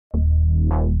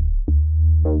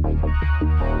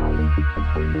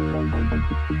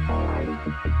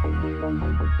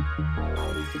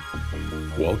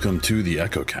Welcome to the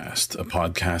EchoCast, a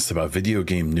podcast about video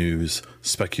game news,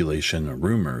 speculation,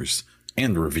 rumors,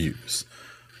 and reviews.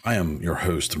 I am your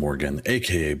host, Morgan,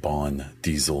 aka Bon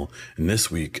Diesel, and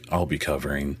this week I'll be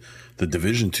covering The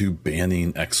Division 2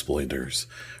 banning exploiters,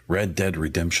 Red Dead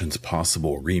Redemption's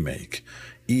possible remake,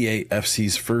 EA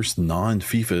FC's first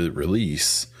non-FIFA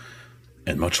release,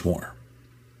 and much more.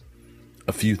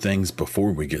 A few things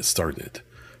before we get started.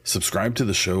 Subscribe to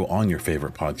the show on your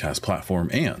favorite podcast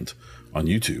platform, and on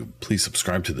YouTube, please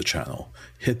subscribe to the channel,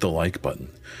 hit the like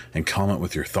button, and comment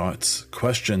with your thoughts,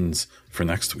 questions for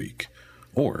next week,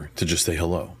 or to just say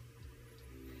hello.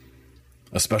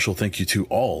 A special thank you to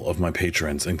all of my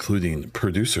patrons, including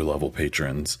producer level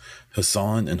patrons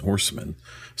Hassan and Horseman,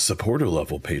 supporter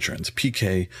level patrons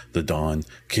PK, The Dawn,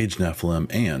 Cage Nephilim,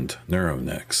 and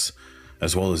Neuronix,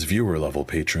 as well as viewer level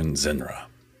patron Zenra.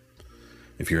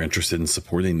 If you're interested in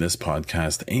supporting this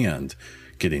podcast and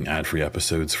getting ad-free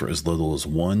episodes for as little as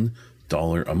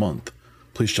 $1 a month,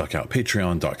 please check out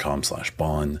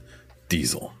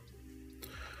patreon.com/BonDiesel.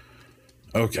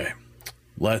 Okay,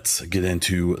 let's get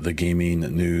into the gaming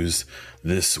news.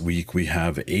 This week we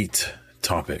have 8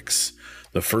 topics.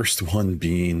 The first one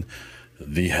being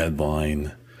the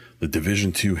headline, The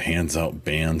Division 2 hands out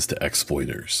bans to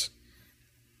exploiters.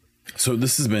 So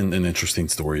this has been an interesting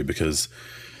story because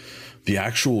the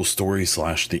actual story /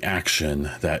 the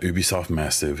action that Ubisoft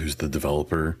Massive, who's the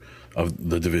developer of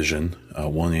The Division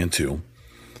 1 and 2,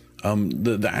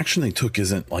 the action they took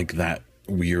isn't like that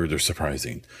weird or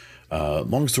surprising.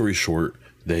 Long story short,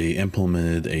 they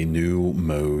implemented a new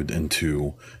mode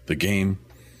into the game.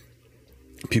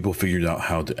 People figured out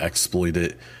how to exploit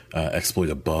it, exploit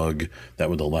a bug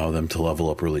that would allow them to level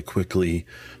up really quickly.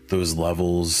 Those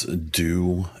levels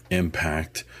do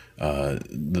impact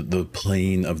the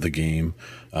playing of the game,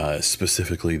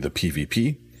 specifically the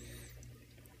PvP.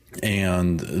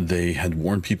 And they had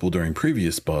warned people during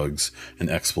previous bugs and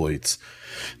exploits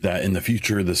that in the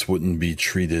future this wouldn't be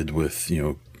treated with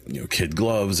kid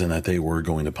gloves, and that they were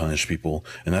going to punish people,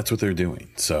 and that's what they're doing.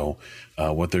 So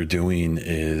what they're doing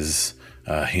is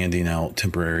handing out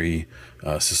temporary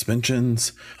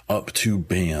suspensions up to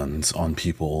bans on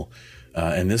people,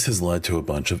 and this has led to a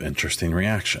bunch of interesting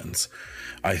reactions.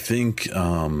 I think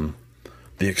the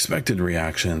expected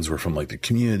reactions were from like the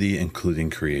community, including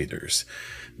creators.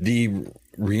 The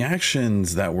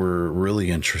reactions that were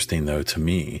really interesting, though, to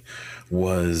me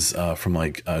was from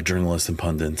like journalists and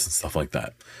pundits and stuff like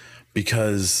that,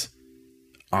 because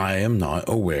I am not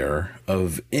aware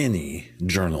of any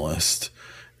journalist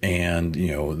and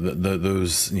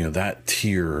that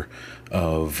tier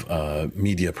of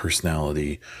media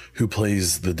personality who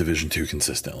plays The Division 2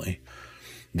 consistently.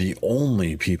 The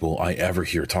only people I ever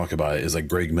hear talk about it is like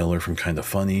Greg Miller from Kinda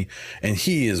Funny, and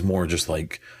he is more just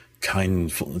like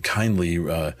kindly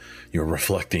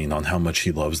reflecting on how much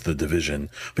he loves The Division,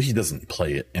 but he doesn't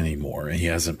play it anymore, and he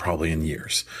hasn't probably in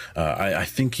years. I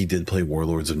think he did play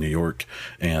Warlords of New York,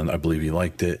 and I believe he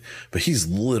liked it, but he's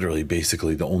literally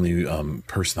basically the only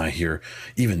person I hear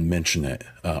even mention it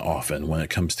often when it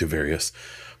comes to various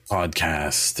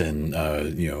podcasts and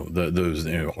those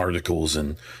articles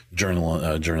and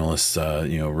journalists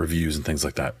reviews and things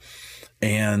like that.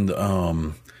 And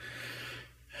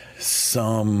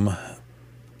some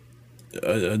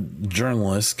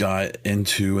journalists got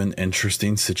into an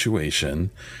interesting situation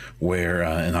where,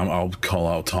 and I'll call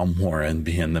out Tom Warren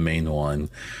being the main one,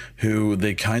 who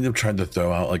they kind of tried to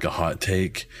throw out like a hot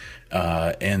take,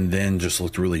 and then just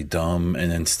looked really dumb.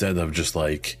 And instead of just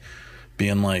like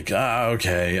being like,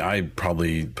 okay, I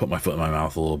probably put my foot in my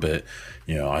mouth a little bit,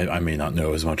 I may not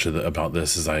know as much about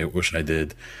this as I wish I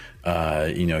did.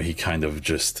 He kind of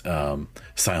just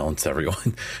silenced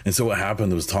everyone. And so what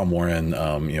happened was Tom Warren,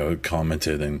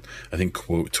 commented and I think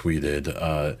quote tweeted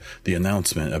the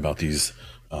announcement about these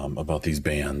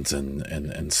bans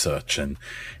and such. And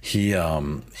he's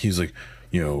like,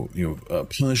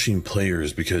 punishing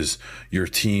players because your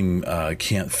team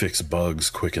can't fix bugs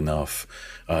quick enough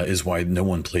is why no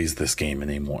one plays this game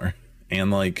anymore. And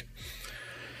like,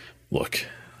 look,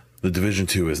 The Division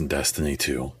 2 isn't Destiny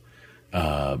 2.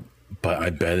 But I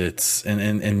bet it's, and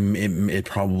it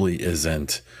probably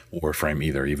isn't Warframe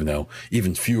either, even though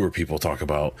even fewer people talk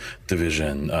about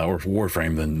Division or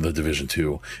Warframe than The Division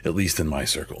 2, at least in my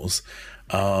circles.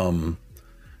 But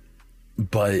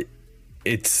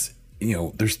it's,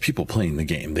 there's people playing the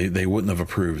game. They wouldn't have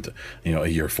approved, a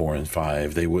year 4 and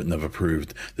 5. They wouldn't have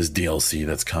approved this DLC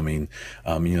that's coming.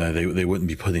 They wouldn't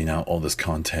be putting out all this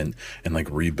content and like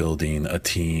rebuilding a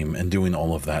team and doing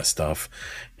all of that stuff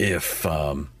if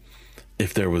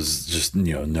if there was just,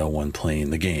 you know, no one playing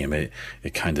the game, it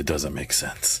kind of doesn't make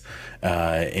sense.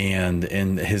 And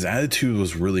his attitude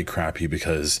was really crappy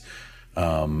because,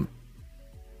 you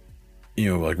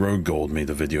know, like Rogue Gold made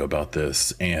a video about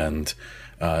this, and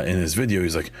in his video,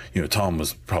 he's like, you know, Tom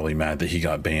was probably mad that he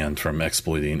got banned from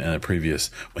exploiting in a previous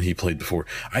when he played before.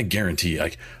 I guarantee,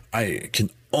 like, I can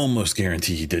almost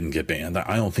guarantee he didn't get banned.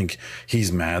 I don't think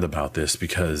he's mad about this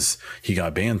because he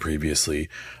got banned previously.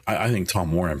 I think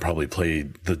Tom Warren probably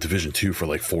played the Division 2 for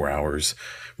like 4 hours,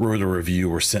 wrote a review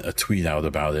or sent a tweet out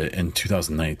about it in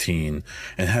 2019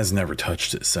 and has never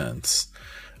touched it since.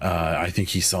 I think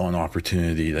he saw an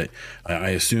opportunity that I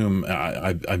assume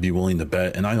I'd be willing to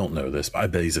bet, and I don't know this, but I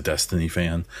bet he's a Destiny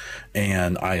fan.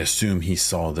 And I assume he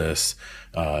saw this,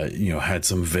 you know, had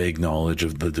some vague knowledge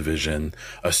of the Division,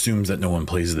 assumes that no one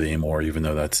plays it anymore, even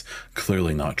though that's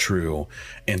clearly not true.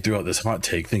 And threw out this hot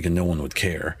take thinking no one would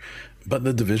care. But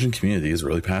the Division community is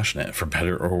really passionate, for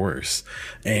better or worse.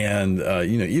 And,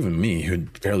 you know, even me, who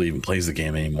barely even plays the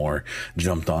game anymore,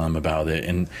 jumped on him about it.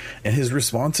 And his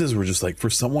responses were just like,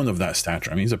 for someone of that stature,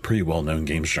 I mean, he's a pretty well-known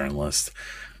games journalist.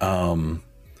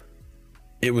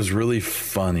 It was really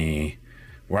funny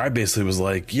where I basically was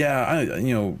like, yeah,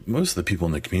 you know, most of the people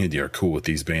in the community are cool with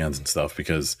these bans and stuff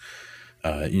because,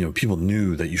 you know, people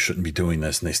knew that you shouldn't be doing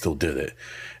this and they still did it.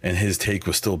 And his take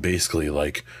was still basically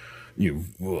like,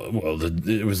 it's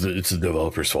the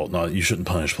developer's fault. No, you shouldn't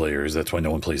punish players. That's why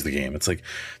no one plays the game. It's like,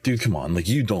 dude, come on. Like,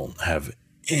 you don't have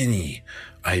any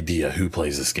idea who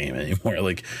plays this game anymore.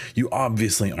 Like, you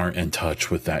obviously aren't in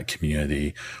touch with that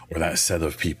community or that set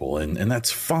of people, and that's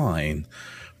fine.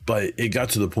 But it got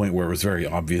to the point where it was very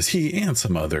obvious he and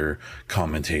some other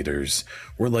commentators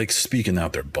were like speaking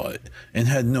out their butt and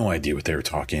had no idea what they were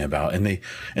talking about. And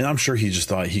I'm sure he just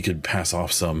thought he could pass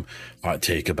off some hot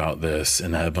take about this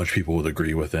and that a bunch of people would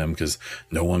agree with him because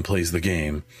no one plays the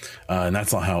game. And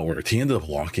that's not how it worked. He ended up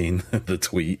blocking the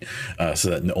tweet so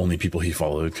that only people he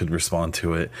followed could respond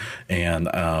to it. And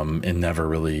never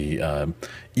really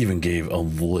even gave a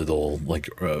little like,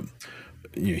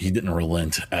 you know, he didn't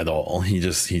relent at all. He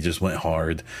just went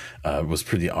hard, was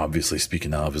pretty obviously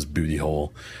speaking out of his booty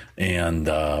hole. And,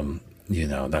 you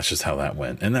know, that's just how that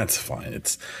went. And that's fine.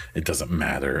 It doesn't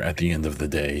matter. At the end of the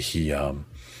day, he, you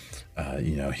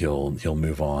know, he'll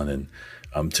move on.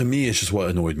 And, to me, it's just what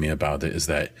annoyed me about it is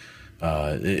that,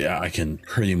 I can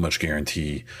pretty much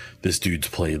guarantee this dude's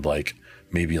played like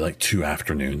maybe like 2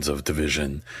 afternoons of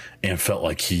Division and felt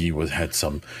like he had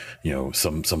some, you know,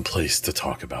 some place to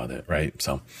talk about it. Right.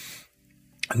 So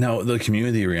now the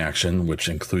community reaction, which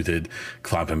included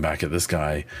clapping back at this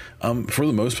guy, for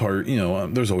the most part, you know,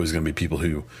 there's always going to be people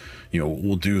who, you know,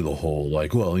 will do the whole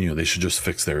like, well, you know, they should just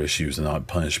fix their issues and not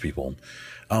punish people.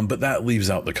 But that leaves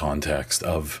out the context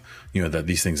of, you know, that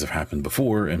these things have happened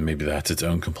before and maybe that's its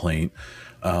own complaint.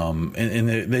 And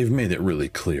they've made it really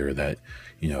clear that,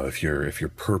 you know, if you're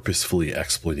purposefully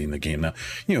exploiting the game now,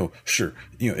 you know, sure,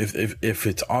 you know, if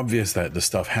it's obvious that the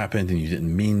stuff happened and you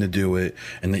didn't mean to do it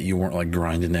and that you weren't like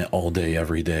grinding it all day,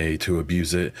 every day to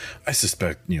abuse it, I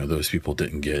suspect, you know, those people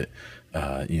didn't get,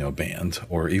 you know, banned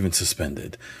or even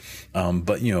suspended.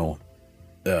 But, you know,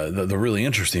 the really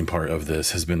interesting part of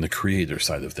this has been the creator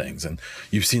side of things. And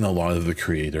you've seen a lot of the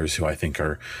creators who I think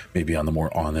are maybe on the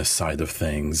more honest side of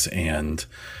things and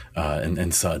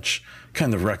such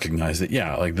kind of recognize that,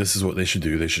 yeah, like this is what they should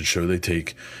do. They should show they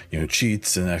take, you know,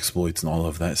 cheats and exploits and all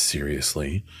of that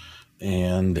seriously.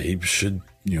 And they should,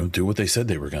 you know, do what they said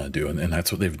they were going to do. And that's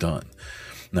what they've done.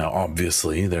 Now,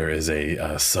 obviously, there is a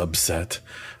subset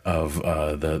of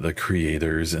the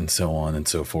creators and so on and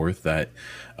so forth that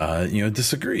you know,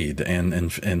 disagreed,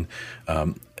 and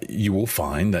you will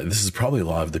find that this is probably a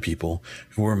lot of the people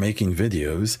who are making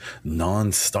videos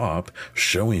nonstop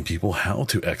showing people how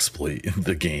to exploit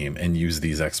the game and use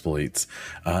these exploits.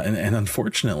 And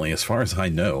unfortunately, as far as I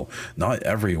know, not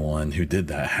everyone who did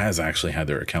that has actually had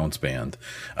their accounts banned.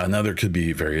 Now, there could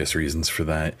be various reasons for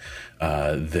that.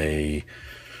 They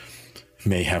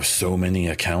may have so many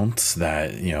accounts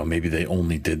that, you know, maybe they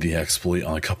only did the exploit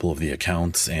on a couple of the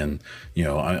accounts. And, you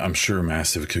know, I'm sure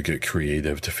Massive could get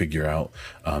creative to figure out,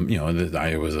 you know, I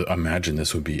imagine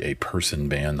this would be a person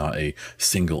ban, not a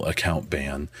single account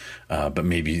ban. But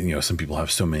maybe, you know, some people have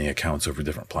so many accounts over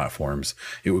different platforms,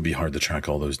 it would be hard to track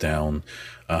all those down.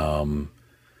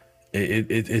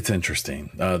 It's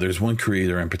interesting. There's one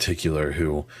creator in particular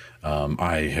who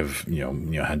I have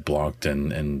had blocked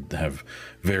and have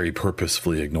very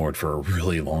purposefully ignored for a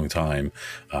really long time.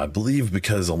 I believe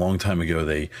because a long time ago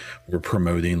they were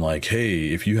promoting like, hey,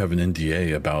 if you have an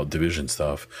NDA about Division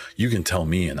stuff, you can tell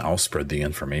me and I'll spread the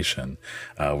information,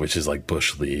 which is like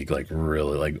Bush League, like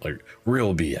really like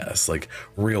real BS, like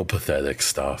real pathetic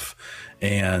stuff.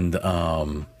 And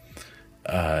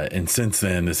since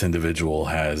then, this individual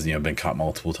has, been caught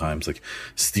multiple times, like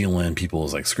stealing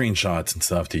people's like screenshots and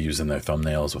stuff to use in their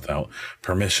thumbnails without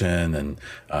permission, and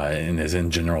is in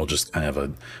general just kind of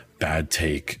a bad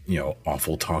take,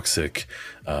 awful, toxic,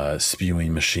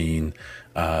 spewing machine.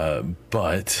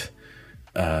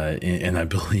 And I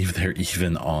believe they're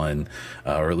even on,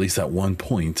 or at least at one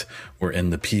point, we're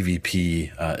in the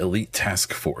PvP Elite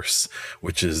Task Force,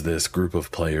 which is this group of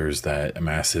players that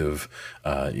Massive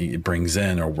brings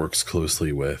in or works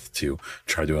closely with to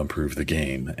try to improve the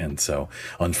game. And so,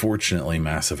 unfortunately,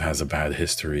 Massive has a bad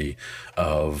history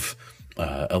of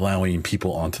allowing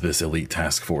people onto this elite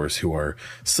task force who are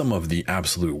some of the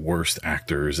absolute worst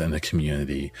actors in the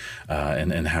community,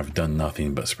 and have done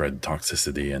nothing but spread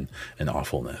toxicity and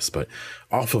awfulness. But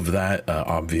off of that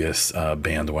obvious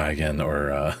bandwagon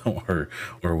or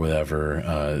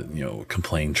whatever,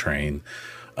 complaint train,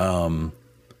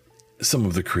 some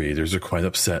of the creators are quite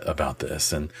upset about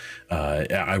this. And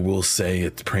I will say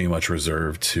it's pretty much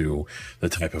reserved to the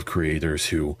type of creators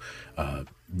who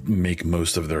make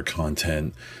most of their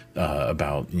content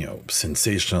about,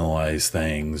 sensationalized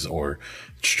things or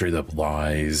straight up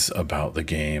lies about the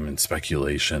game and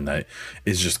speculation that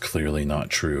is just clearly not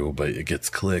true, but it gets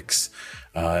clicks.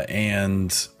 I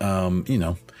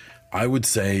would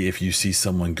say if you see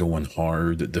someone going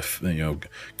hard,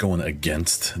 going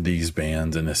against these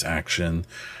bans and this action,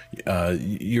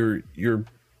 you're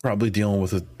probably dealing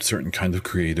with a certain kind of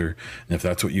creator. And if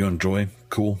that's what you enjoy,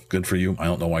 cool, good for you. I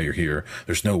don't know why you're here.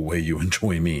 There's no way you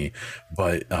enjoy me,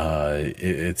 but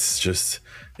it's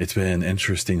been an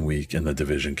interesting week in the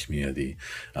Division community.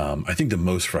 I think the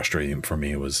most frustrating for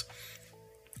me was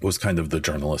kind of the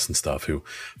journalists and stuff who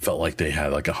felt like they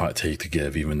had like a hot take to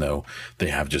give, even though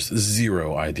they have just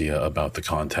zero idea about the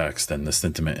context and the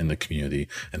sentiment in the community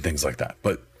and things like that.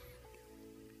 But,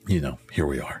 here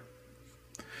we are.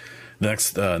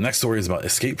 Next story is about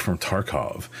Escape from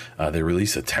Tarkov. They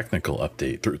released a technical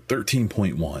update,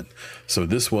 13.1. So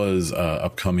this was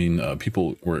upcoming.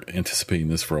 People were anticipating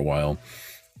this for a while.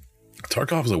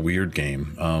 Tarkov is a weird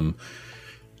game.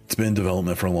 It's been in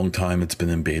development for a long time. It's been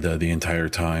in beta the entire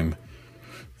time.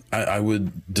 I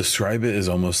would describe it as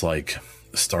almost like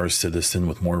Star Citizen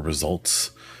with more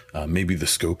results. Maybe the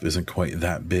scope isn't quite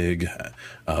that big,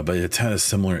 but it's had a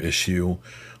similar issue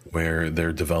where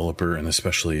their developer and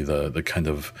especially the kind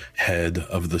of head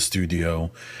of the studio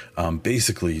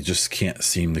basically just can't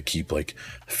seem to keep like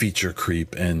feature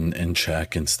creep in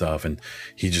check and stuff. And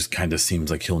he just kind of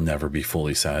seems like he'll never be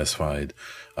fully satisfied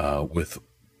with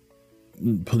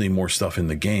putting more stuff in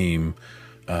the game,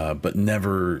 but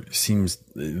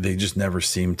they just never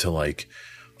seem to like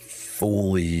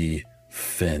fully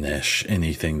finish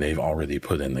anything they've already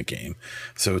put in the game.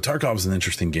 So Tarkov is an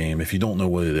interesting game. If you don't know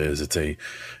what it is, it's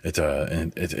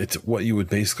what you would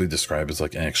basically describe as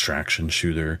like an extraction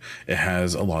shooter. It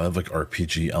has a lot of like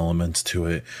RPG elements to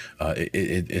it.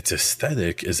 Its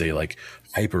aesthetic is a like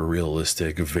hyper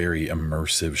realistic, very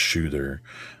immersive shooter.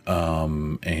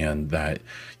 And that,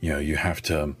 you have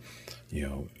to,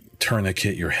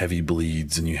 tourniquet your heavy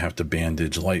bleeds, and you have to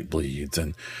bandage light bleeds,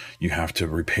 and you have to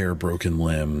repair broken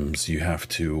limbs. You have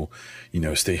to,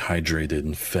 stay hydrated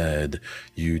and fed.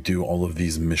 You do all of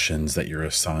these missions that you're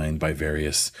assigned by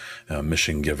various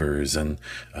mission givers, and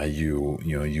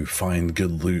you find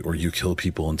good loot, or you kill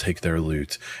people and take their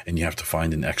loot, and you have to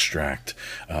find an extract.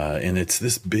 And it's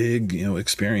this big,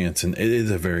 experience, and it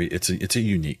is it's a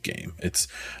unique game. It's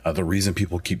the reason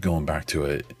people keep going back to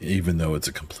it, even though it's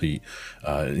a complete,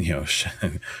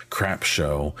 crap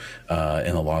show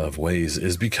in a lot of ways,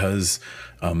 is because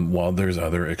while there's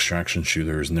other extraction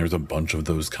shooters, and there's a bunch of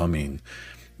those coming,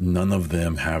 none of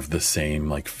them have the same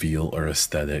like feel or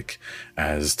aesthetic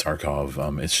as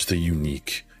Tarkov. It's just a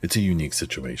unique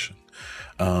situation.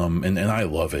 And I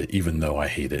love it, even though I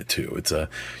hate it too.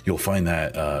 You'll find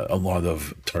that a lot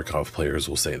of Tarkov players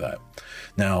will say that.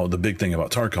 Now, the big thing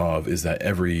about Tarkov is that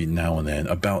every now and then,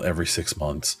 about every 6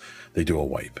 months, they do a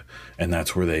wipe. And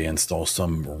that's where they install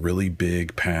some really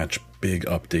big patch, big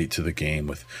update to the game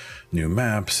with new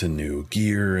maps and new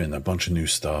gear and a bunch of new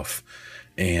stuff.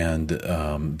 and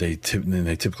they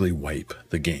typically wipe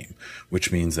the game,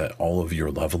 which means that all of your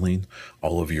leveling,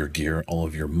 all of your gear, all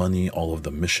of your money, all of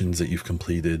the missions that you've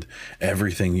completed,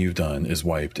 everything you've done is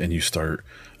wiped, and you start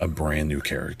a brand new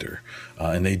character.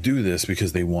 And they do this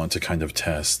because they want to kind of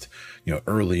test,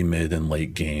 early, mid, and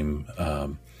late game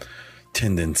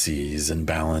tendencies and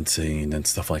balancing and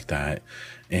stuff like that.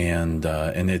 And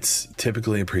it's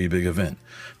typically a pretty big event.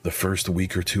 The first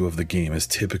week or two of the game is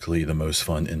typically the most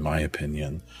fun, in my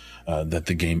opinion, that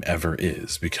the game ever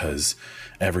is, because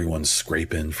everyone's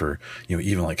scraping for,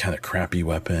 even like kind of crappy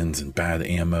weapons and bad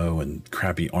ammo and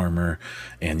crappy armor.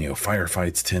 And,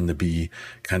 firefights tend to be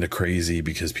kind of crazy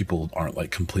because people aren't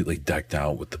like completely decked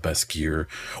out with the best gear,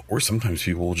 or sometimes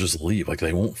people will just leave. Like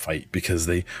they won't fight because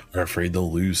they are afraid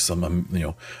they'll lose some,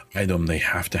 item they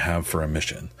have to have for a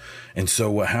mission. And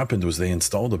so what happened was they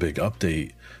installed a big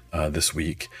update this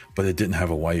week, but it didn't have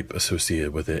a wipe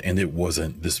associated with it, and it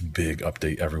wasn't this big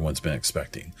update everyone's been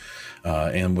expecting.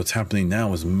 And what's happening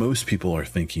now is most people are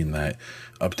thinking that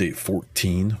update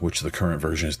 14, which the current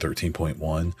version is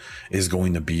 13.1, is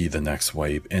going to be the next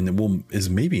wipe, and is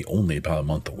maybe only about a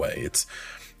month away.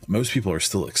 Most people are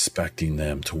still expecting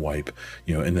them to wipe,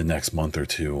 in the next month or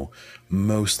two,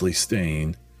 mostly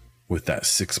staying with that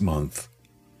 6-month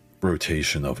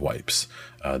rotation of wipes.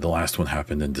 The last one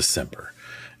happened in December.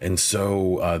 And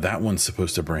so that one's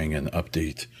supposed to bring an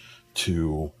update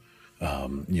to,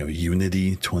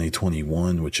 Unity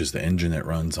 2021, which is the engine it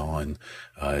runs on.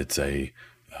 It's a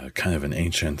kind of an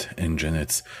ancient engine.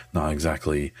 It's not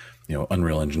exactly,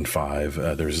 Unreal Engine 5.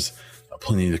 There's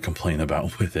plenty to complain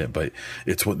about with it, but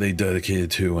it's what they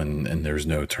dedicated to, and there's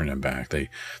no turning back.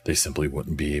 They simply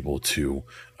wouldn't be able to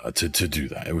do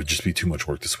that. It would just be too much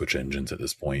work to switch engines at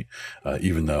this point,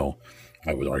 even though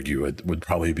I would argue it would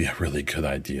probably be a really good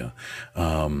idea.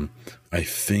 I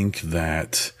think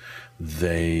that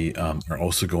they are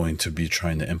also going to be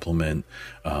trying to implement,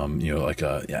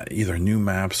 either new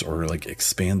maps or like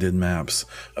expanded maps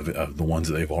of the ones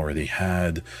that they've already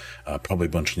had. Probably a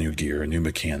bunch of new gear, new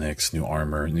mechanics, new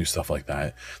armor, new stuff like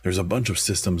that. There's a bunch of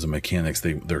systems and mechanics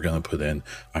they're going to put in,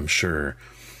 I'm sure.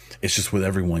 It's just what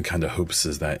everyone kind of hopes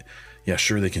is that, yeah,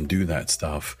 sure, they can do that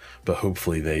stuff, but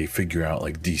hopefully they figure out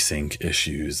like desync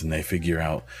issues, and they figure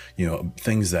out,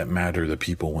 things that matter to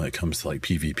people when it comes to like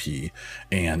PvP.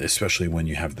 And especially when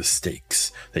you have the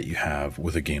stakes that you have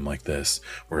with a game like this,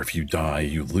 where if you die,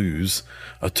 you lose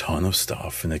a ton of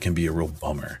stuff, and it can be a real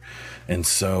bummer. And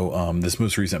so this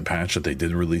most recent patch that they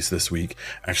did release this week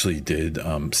actually did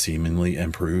seemingly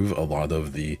improve a lot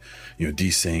of the,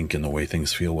 desync and the way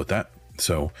things feel with that.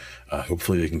 So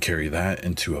hopefully they can carry that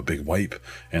into a big wipe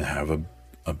and have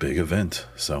a big event.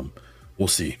 So we'll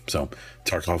see. So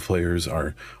Tarkov players,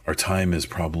 our time is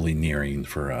probably nearing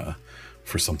for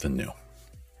something new.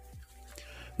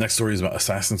 Next story is about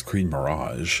Assassin's Creed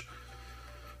Mirage.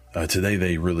 Today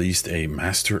they released a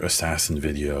Master Assassin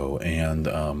video, and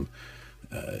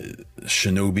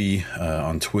Shinobi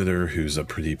on Twitter, who's a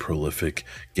pretty prolific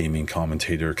gaming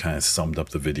commentator, kind of summed up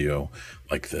the video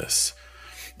like this.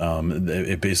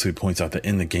 It basically points out that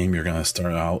in the game, you're going to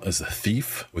start out as a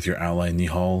thief with your ally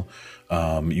Nihal.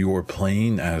 You're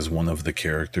playing as one of the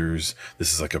characters.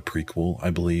 This is like a prequel, I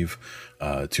believe,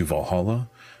 to Valhalla.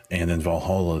 And in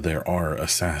Valhalla, there are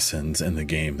assassins in the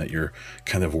game that you're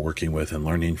kind of working with and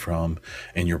learning from.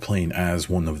 And you're playing as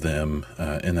one of them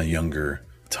in a younger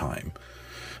time.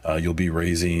 You'll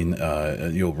rise in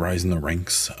the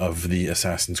ranks of the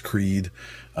Assassin's Creed,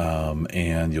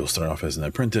 and you'll start off as an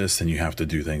apprentice, and you have to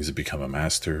do things to become a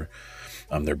master.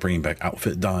 They're bringing back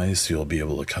outfit dyes, so you'll be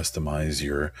able to customize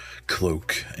your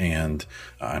cloak and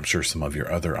I'm sure some of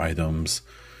your other items.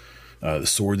 The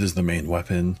sword is the main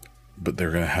weapon, but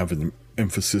they're going to have an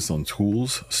emphasis on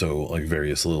tools, so like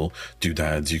various little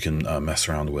doodads you can mess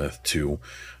around with to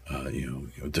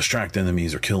distract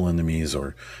enemies or kill enemies,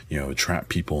 or trap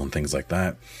people and things like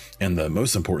that. And the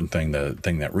most important thing, the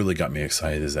thing that really got me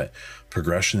excited, is that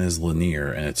progression is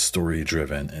linear and it's story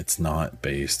driven. It's not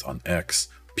based on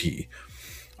XP.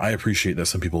 I appreciate that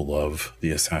some people love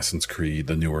the Assassin's Creed,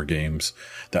 the newer games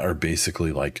that are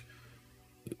basically like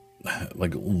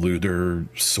looter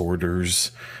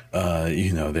sorters.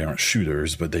 They aren't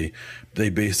shooters, but they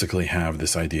basically have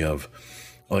this idea of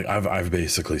like, I've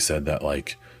basically said that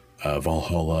like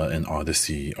Valhalla and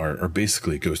Odyssey are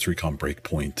basically Ghost Recon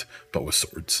Breakpoint, but with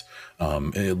swords,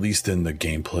 at least in the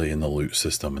gameplay and the loot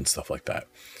system and stuff like that.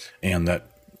 And that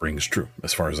rings true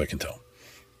as far as I can tell.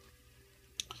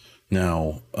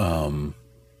 Now,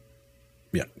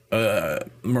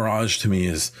 Mirage to me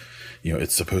is,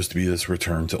 it's supposed to be this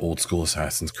return to old school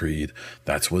Assassin's Creed.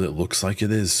 That's what it looks like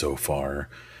it is so far.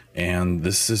 And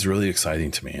this is really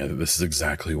exciting to me. This is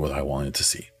exactly what I wanted to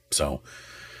see. So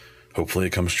hopefully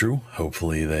it comes true.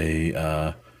 Hopefully they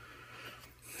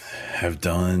have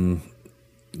done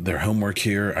their homework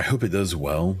here. I hope it does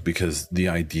well, because the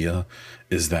idea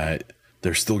is that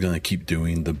they're still going to keep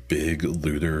doing the big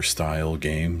looter style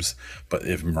games. But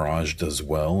if Mirage does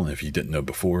well, and if you didn't know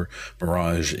before,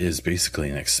 Mirage is basically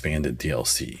an expanded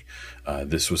DLC.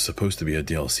 This was supposed to be a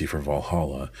DLC for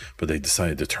Valhalla, but they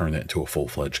decided to turn it into a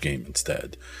full-fledged game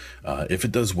instead. If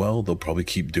it does well, they'll probably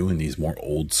keep doing these more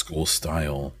old school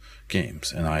style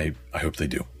games. And I hope they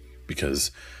do,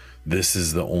 because this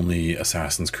is the only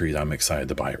Assassin's Creed I'm excited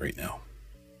to buy right now.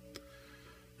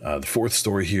 The fourth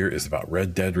story here is about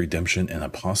Red Dead Redemption and a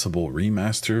possible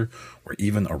remaster or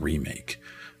even a remake.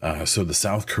 So the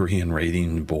South Korean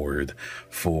rating board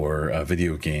for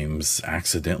video games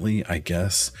accidentally, I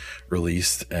guess,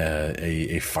 released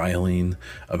a filing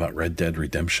about Red Dead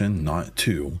Redemption, not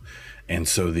 2. And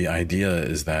so the idea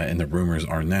is that, and the rumors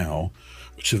are now,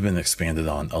 which have been expanded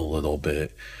on a little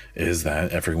bit, is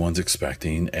that everyone's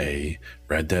expecting a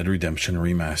Red Dead Redemption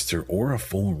remaster or a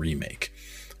full remake.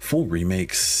 Full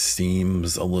remake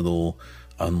seems a little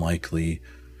unlikely.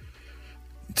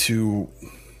 To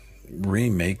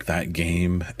remake that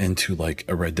game into like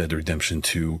a Red Dead Redemption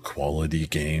 2 quality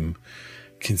game,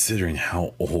 considering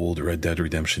how old Red Dead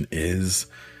Redemption is,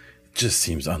 just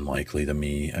seems unlikely to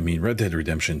me. I mean, Red Dead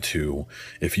Redemption 2,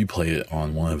 if you play it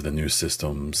on one of the new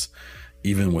systems,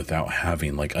 even without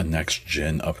having like a next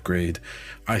gen upgrade,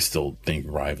 I still think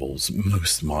rivals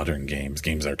most modern games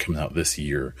that are coming out this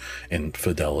year in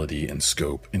fidelity and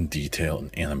scope and detail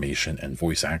and animation and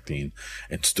voice acting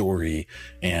and story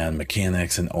and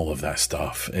mechanics and all of that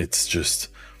stuff. It's just,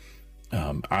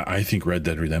 I think Red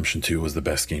Dead Redemption 2 was the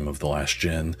best game of the last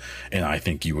gen. And I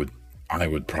think I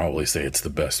would probably say it's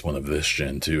the best one of this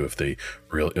gen too, if they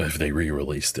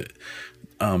re-released it.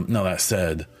 Now that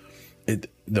said,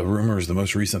 the rumors, the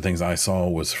most recent things I saw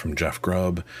was from Jeff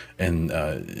Grubb, and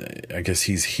I guess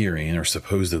he's hearing, or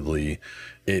supposedly,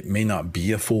 it may not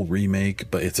be a full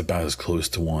remake, but it's about as close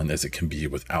to one as it can be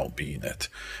without being it.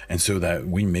 And so that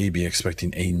we may be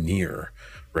expecting a near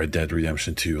Red Dead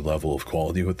Redemption 2 level of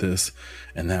quality with this,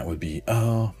 and that would be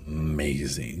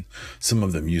amazing. Some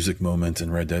of the music moments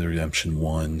in Red Dead Redemption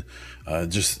 1,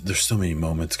 just there's so many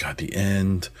moments, got the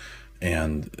end,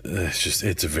 and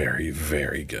it's very,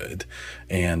 very good.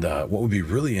 And what would be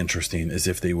really interesting is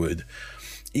if they would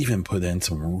even put in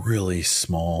some really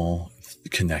small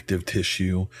connective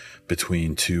tissue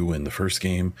between 2 and the first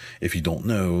game. If you don't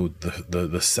know,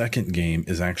 the second game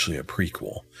is actually a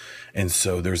prequel. And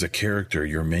so there's a character,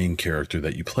 your main character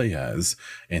that you play as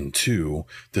in 2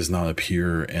 does not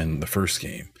appear in the first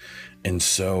game. And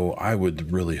so I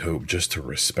would really hope, just to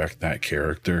respect that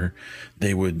character,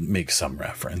 they would make some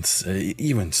reference,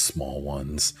 even small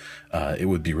ones. It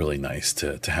would be really nice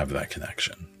to have that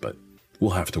connection, but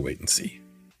we'll have to wait and see.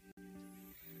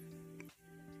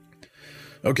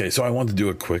 Okay, so I want to do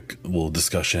a quick little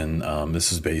discussion.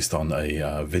 This is based on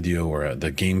a video or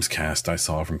the Gamescast I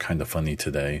saw from Kinda Funny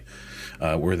today,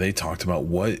 where they talked about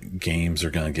what games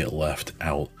are going to get left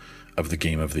out of the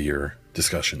Game of the Year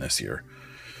discussion this year.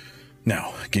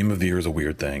 Now, Game of the Year is a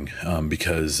weird thing,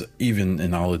 because even,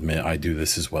 and I'll admit I do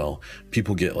this as well,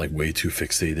 people get like way too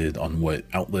fixated on what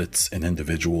outlets and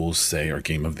individuals say are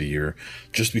Game of the Year.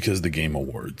 Just because the Game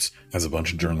Awards has a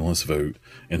bunch of journalists vote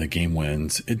and the game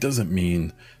wins, it doesn't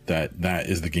mean that that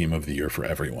is the Game of the Year for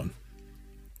everyone.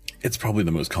 It's probably the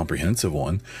most comprehensive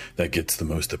one that gets the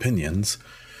most opinions,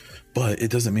 but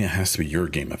it doesn't mean it has to be your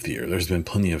Game of the Year. There's been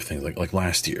plenty of things, like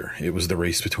last year, it was the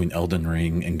race between Elden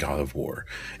Ring and God of War.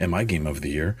 And my Game of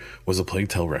the Year was A Plague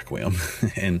Tale Requiem.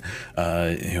 And,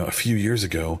 a few years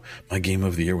ago, my Game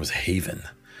of the Year was Haven.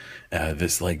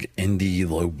 This like indie,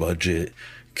 low budget,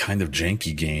 kind of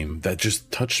janky game that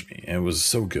just touched me. And it was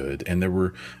so good. And there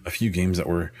were a few games that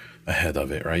were ahead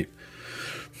of it, right?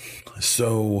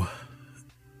 So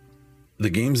the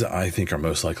games that I think are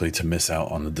most likely to miss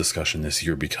out on the discussion this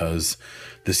year, because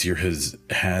this year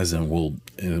has and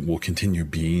will continue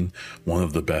being one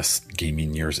of the best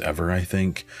gaming years ever, I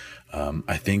think.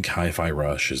 I think Hi-Fi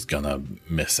Rush is gonna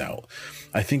miss out.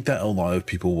 I think that a lot of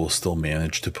people will still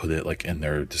manage to put it like in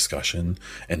their discussion,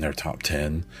 in their top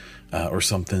 10 or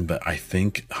something. But I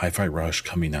think Hi-Fi Rush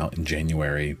coming out in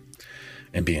January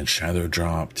and being shadow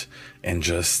dropped, and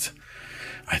just,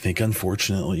 I think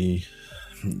unfortunately,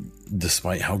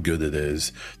 despite how good it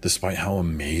is, despite how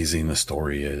amazing the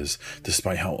story is,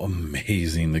 despite how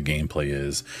amazing the gameplay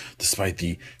is, despite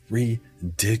the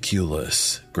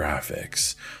ridiculous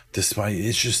graphics, despite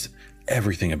it's just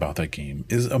everything about that game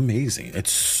is amazing.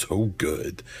 It's so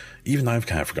good. Even I've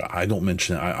kind of forgot. I don't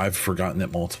mention it. I've forgotten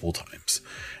it multiple times.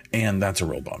 And that's a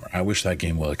real bummer. I wish that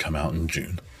game would have come out in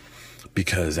June,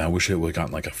 because I wish it would have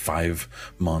gotten like a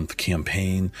 5-month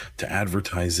campaign to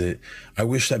advertise it. I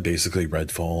wish that basically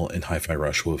Redfall and Hi-Fi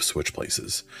Rush would have switched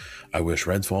places. I wish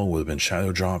Redfall would have been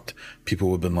shadow dropped. People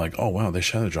would have been like, oh wow, they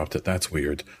shadow dropped it. That's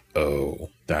weird. Oh,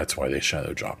 that's why they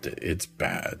shadow dropped it. It's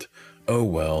bad. Oh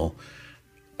well.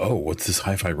 Oh, what's this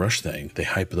Hi-Fi Rush thing? They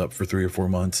hype it up for 3 or 4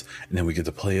 months, and then we get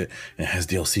to play it, and it has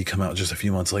DLC come out just a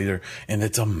few months later, and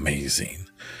it's amazing.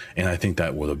 And I think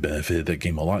that would have benefited that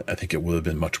game a lot. I think it would have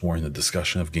been much more in the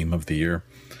discussion of Game of the Year.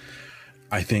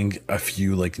 I think a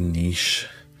few like niche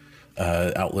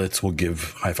outlets will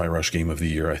give Hi-Fi Rush Game of the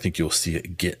Year. I think you'll see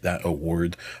it get that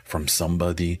award from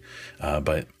somebody,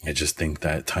 but I just think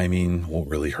that timing will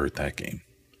really hurt that game.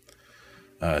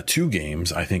 2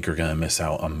 games I think are going to miss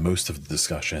out on most of the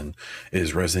discussion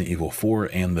is Resident Evil 4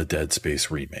 and the Dead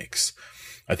Space remakes.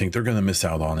 I think they're going to miss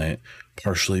out on it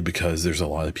partially because there's a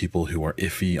lot of people who are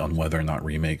iffy on whether or not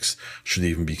remakes should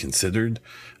even be considered.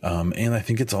 And I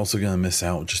think it's also going to miss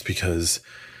out just because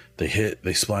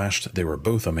they splashed, they were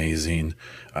both amazing.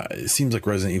 It seems like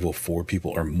Resident Evil 4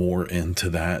 people are more into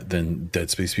that than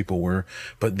Dead Space people were.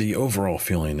 But the overall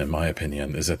feeling, in my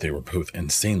opinion, is that they were both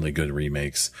insanely good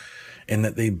remakes, and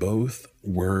that they both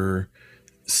were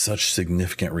such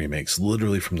significant remakes,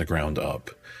 literally from the ground up,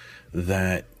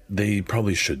 that they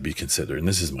probably should be considered. And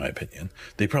this is my opinion.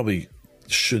 They probably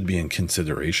should be in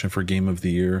consideration for Game of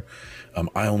the Year.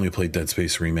 I only played Dead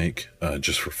Space Remake,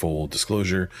 just for full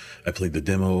disclosure. I played the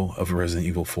demo of Resident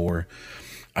Evil 4.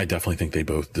 I definitely think they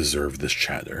both deserve this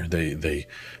chatter.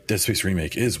 Dead Space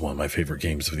Remake is one of my favorite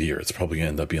games of the year. It's probably going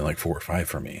to end up being like 4 or 5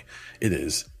 for me. It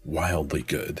is wildly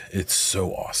good. It's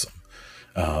so awesome.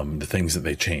 The things that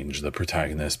they change, the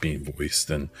protagonist being voiced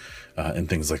and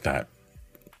things like that,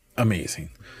 amazing,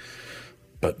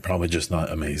 but probably just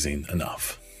not amazing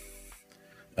enough.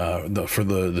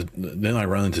 Then I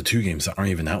run into 2 games that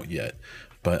aren't even out yet,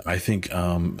 but I think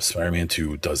Spider-Man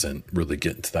 2 doesn't really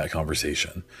get into that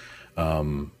conversation. I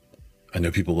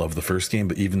know people love the first game,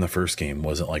 but even the first game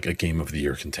wasn't like a Game of the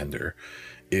Year contender.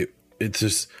 It's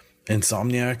just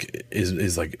Insomniac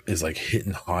is like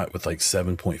hitting hot with like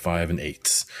 7.5 and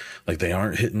 8s. Like they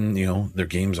aren't hitting, their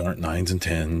games aren't 9s and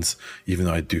 10s, even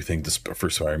though I do think this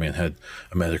first Spider-Man had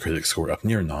a Metacritic score up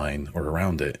near 9 or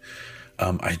around it.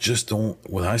 I just don't,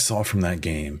 what I saw from that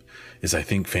game is I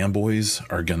think fanboys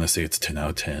are going to say it's 10 out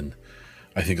of 10.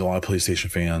 I think a lot of PlayStation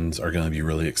fans are going to be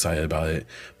really excited about it,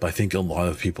 but I think a lot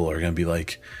of people are going to be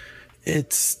like,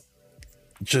 it's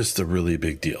just a really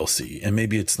big DLC, and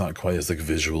maybe it's not quite as like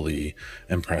visually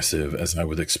impressive as I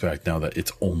would expect now that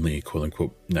it's only quote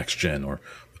unquote next gen or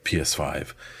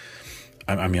PS5.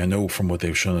 I mean, I know from what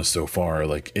they've shown us so far,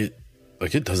 it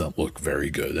doesn't look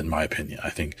very good in my opinion. I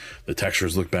think the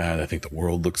textures look bad. I think the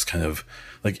world looks kind of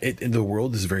like the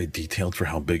world is very detailed for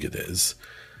how big it is,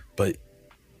 but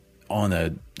on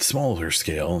a smaller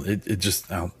scale, it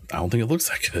just, I don't think it looks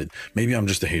that good. Maybe I'm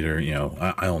just a hater,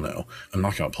 I don't know. I'm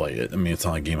not going to play it. I mean, it's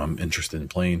not a game I'm interested in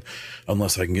playing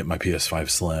unless I can get my PS5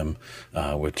 Slim,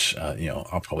 which,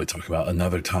 I'll probably talk about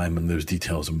another time when those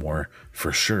details more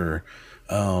for sure.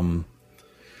 I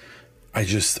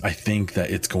think that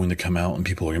it's going to come out and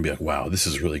people are going to be like, wow, this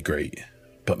is really great.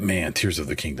 But man, Tears of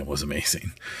the Kingdom was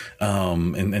amazing.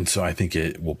 And so I think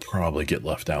it will probably get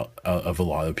left out of a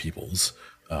lot of people's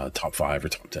top 5 or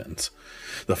top 10s.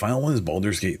 The final one is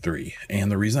Baldur's Gate 3. And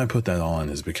the reason I put that on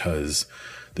is because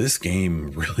this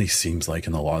game really seems like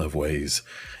in a lot of ways,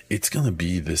 it's going to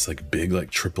be this like big,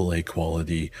 like AAA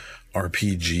quality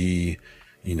RPG.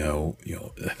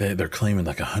 They're claiming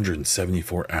like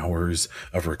 174 hours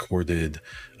of recorded,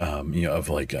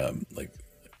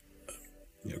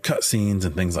 cutscenes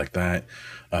and things like that.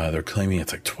 They're claiming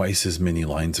it's like twice as many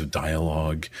lines of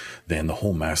dialogue than the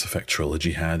whole Mass Effect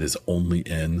trilogy had is only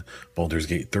in Baldur's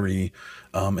Gate 3.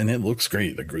 And it looks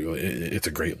great. It's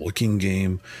a great looking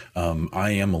game.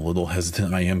 I am a little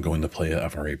hesitant. I am going to play it.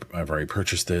 I've already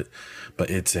purchased it, but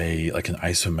it's an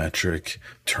isometric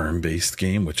turn-based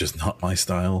game, which is not my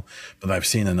style, but I've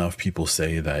seen enough people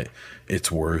say that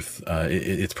it's worth,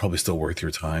 it's probably still worth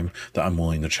your time, that I'm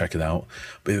willing to check it out.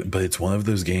 But it's one of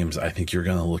those games, I think you're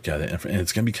going to look at it and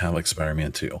it's going to be kind of like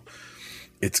Spider-Man 2.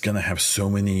 It's going to have so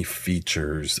many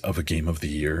features of a game of the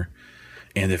year.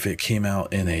 And if it came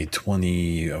out in a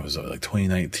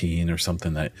 2019 or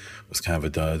something that was kind of a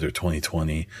dud, or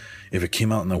 2020, if it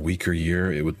came out in a weaker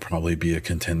year, it would probably be a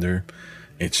contender.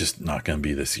 It's just not going to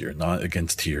be this year. Not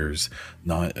against Tears,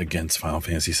 not against Final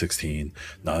Fantasy 16,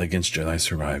 not against Jedi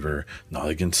Survivor, not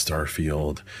against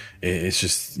Starfield. It's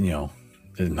just,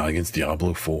 not against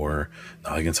Diablo 4,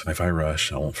 not against Hi-Fi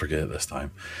Rush. I won't forget it this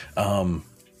time.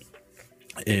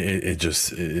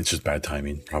 It's just bad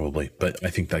timing, probably. But I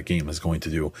think that game is going to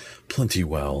do plenty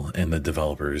well, and the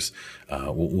developers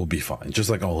will be fine, just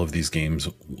like all of these games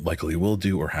likely will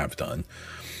do or have done.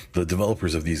 The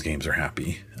developers of these games are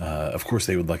happy. Of course,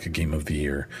 they would like a game of the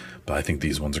year, but I think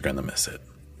these ones are going to miss it.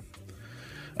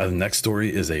 The next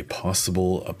story is a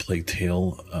possible Plague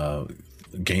Tale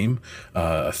game,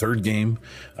 a third game.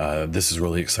 This is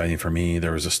really exciting for me.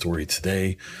 There was a story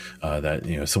today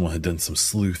that someone had done some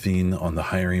sleuthing on the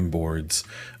hiring boards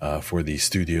for the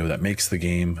studio that makes the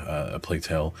game, A Plague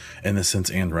Tale: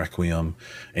 Innocence and Requiem,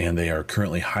 and they are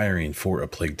currently hiring for a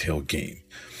Plague Tale game.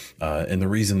 And the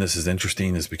reason this is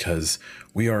interesting is because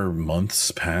we are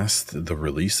months past the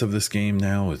release of this game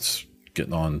now. It's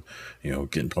getting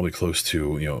probably close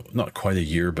to, not quite a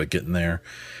year, but getting there.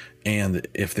 And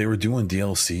if they were doing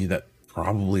DLC, that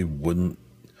probably wouldn't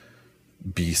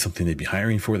be something they'd be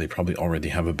hiring for. They probably already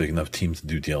have a big enough team to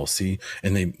do DLC,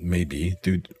 and they may be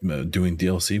doing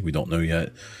DLC. We don't know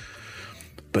yet.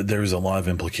 But there's a lot of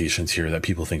implications here that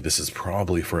people think this is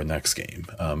probably for a next game.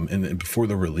 And before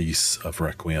the release of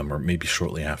Requiem, or maybe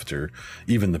shortly after,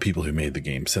 even the people who made the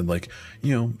game said,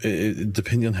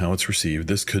 depending on how it's received,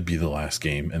 this could be the last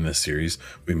game in this series.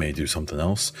 We may do something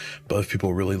else. But if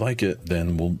people really like it,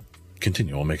 then we'll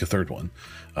continue. We'll make a third one.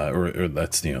 Or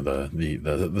that's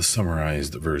the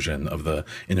summarized version of the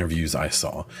interviews I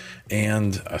saw,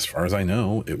 and as far as I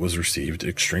know, it was received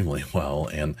extremely well.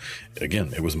 And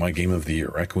again, it was my game of the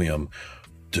year. Requiem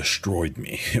destroyed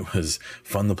me. It was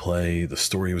fun to play. The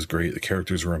story was great. The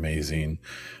characters were amazing.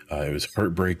 It was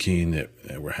heartbreaking. It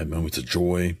had moments of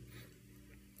joy.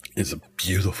 It's a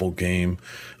beautiful game.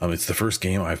 It's the first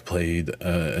game I've played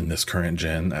in this current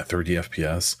gen at 30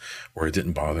 FPS where it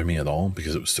didn't bother me at all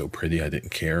because it was so pretty. I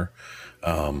didn't care.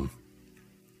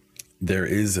 There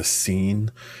is a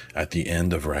scene at the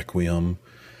end of Requiem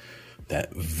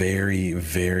that very,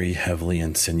 very heavily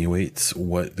insinuates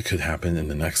what could happen in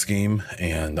the next game.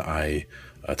 And I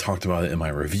talked about it in my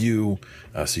review,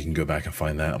 so you can go back and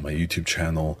find that on my YouTube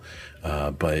channel.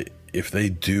 But if they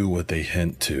do what they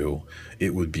hint to,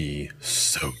 it would be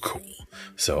so cool.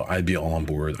 So I'd be all on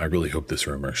board. I really hope this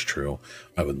rumor is true.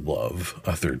 I would love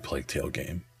a third Plague Tale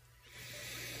game.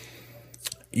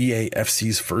 EA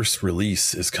FC's first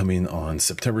release is coming on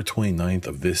September 29th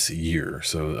of this year.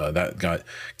 So that got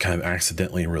kind of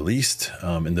accidentally released.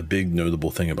 And the big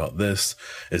notable thing about this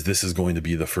is going to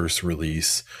be the first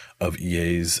release of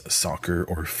EA's soccer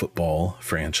or football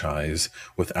franchise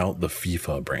without the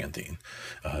FIFA branding.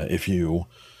 If you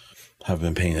have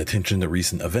been paying attention to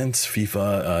recent events,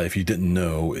 FIFA, if you didn't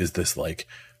know, is this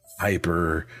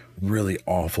hyper, really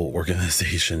awful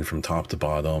organization from top to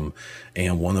bottom.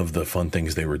 And one of the fun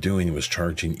things they were doing was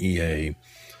charging EA,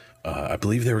 I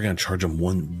believe they were going to charge them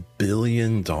 $1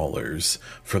 billion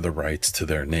for the rights to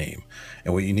their name.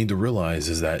 And what you need to realize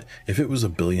is that if it was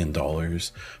 $1 billion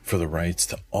for the rights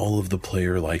to all of the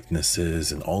player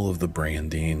likenesses and all of the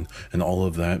branding and all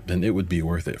of that, then it would be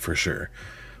worth it for sure.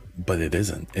 But it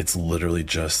isn't. It's literally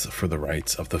just for the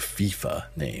rights of the FIFA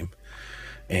name.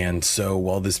 And so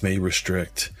while this may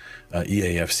restrict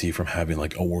EAFC from having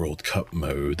a World Cup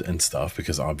mode and stuff,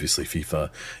 because obviously FIFA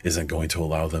isn't going to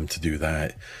allow them to do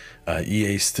that,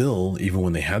 EA still, even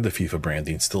when they had the FIFA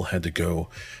branding, still had to go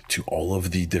to all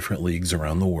of the different leagues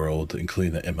around the world,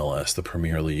 including the MLS, the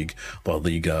Premier League, La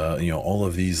Liga, all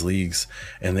of these leagues,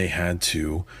 and they had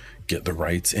to get the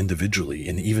rights individually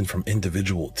and even from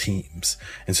individual teams.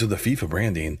 And so the FIFA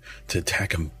branding, to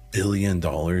tack $1 billion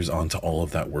onto all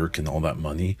of that work and all that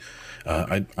money,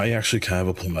 I actually kind of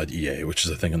applaud EA, which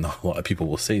is a thing a lot of people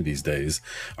will say these days.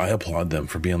 I applaud them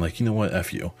for being you know what,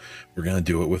 F you, we're going to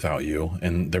do it without you,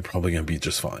 and they're probably going to be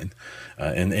just fine.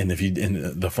 And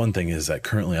the fun thing is that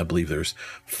currently I believe there's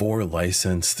 4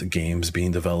 licensed games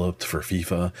being developed for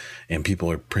FIFA, and people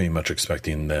are pretty much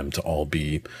expecting them to all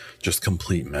be just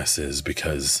complete messes,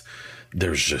 because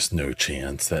there's just no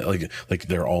chance that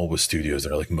they're all with studios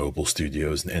that are mobile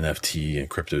studios and NFT and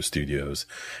crypto studios.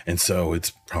 And so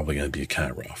it's probably going to be kind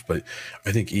of rough, but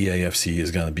I think EAFC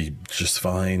is going to be just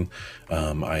fine.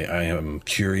 I am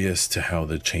curious to how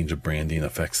the change of branding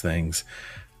affects things.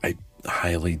 I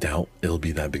highly doubt it'll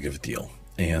be that big of a deal.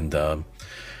 And,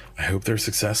 I hope they're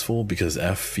successful, because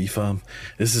FIFA,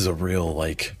 this is a real,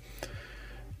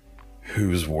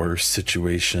 who's worse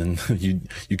situation.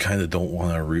 You kind of don't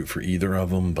want to root for either of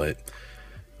them, but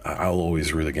I'll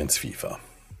always root against FIFA.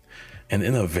 And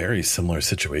in a very similar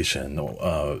situation,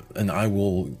 and I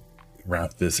will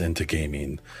wrap this into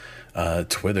gaming,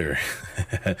 Twitter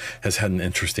has had an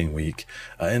interesting week.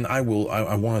 And I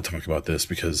want to talk about this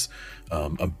because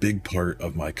a big part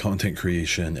of my content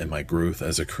creation and my growth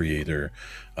as a creator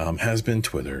has been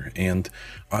Twitter. And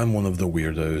I'm one of the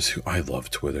weirdos who I love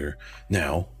Twitter.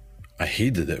 Now, I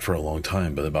hated it for a long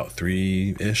time, but about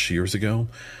 3-ish years ago,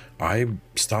 I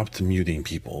stopped muting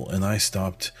people and I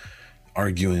stopped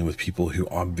arguing with people who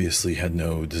obviously had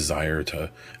no desire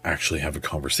to actually have a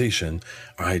conversation.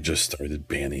 I just started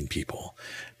banning people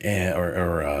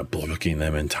or blocking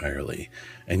them entirely.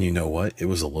 And you know what? It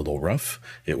was a little rough.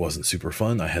 It wasn't super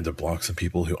fun. I had to block some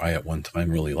people who I at one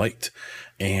time really liked.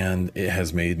 And it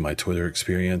has made my Twitter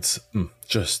experience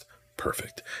just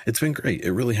perfect. It's been great.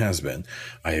 It really has been.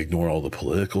 I ignore all the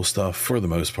political stuff for the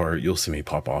most part. You'll see me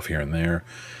pop off here and there.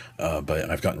 But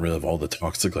I've gotten rid of all the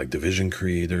toxic like division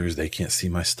creators. They can't see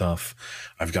my stuff.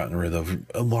 I've gotten rid of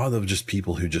a lot of just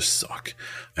people who just suck.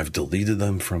 I've deleted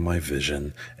them from my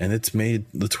vision, and it's made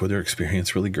the Twitter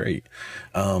experience really great.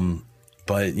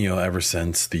 But ever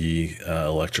since the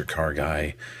electric car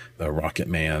guy, the Rocket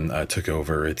Man, took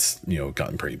over, it's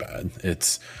gotten pretty bad.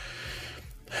 It's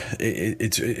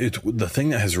the thing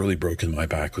that has really broken my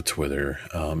back with Twitter.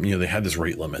 They had this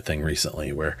rate limit thing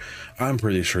recently where I'm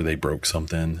pretty sure they broke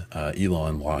something.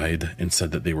 Elon lied and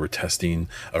said that they were testing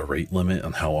a rate limit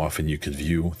on how often you could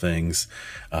view things.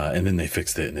 And then they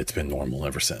fixed it and it's been normal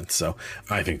ever since. So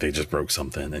I think they just broke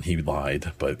something and he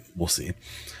lied, but we'll see.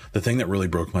 The thing that really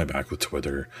broke my back with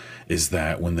Twitter is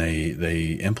that when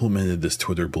they implemented this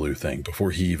Twitter Blue thing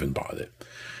before he even bought it,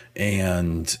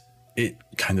 and it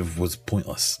kind of was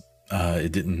pointless.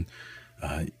 It didn't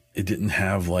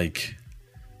have like,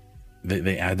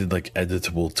 they added like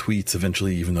editable tweets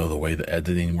eventually, even though the way the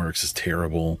editing works is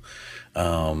terrible.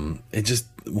 It just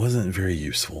wasn't very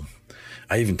useful.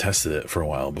 I even tested it for a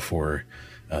while before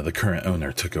the current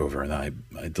owner took over and I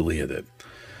deleted it.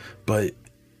 But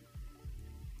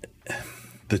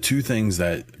the two things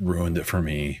that ruined it for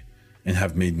me and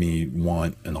have made me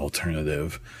want an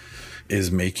alternative is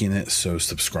making it so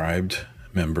subscribed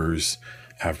members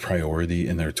have priority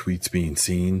in their tweets being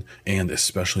seen, and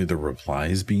especially the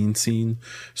replies being seen.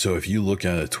 So if you look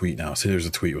at a tweet now, say there's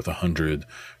a tweet with 100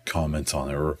 comments on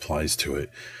it or replies to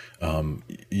it,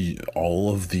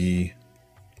 all of the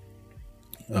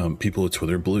people at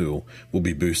Twitter Blue will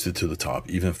be boosted to the top,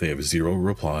 even if they have 0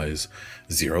 replies,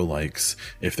 0 likes.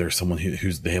 If there's someone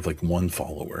who's they have like 1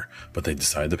 follower, but they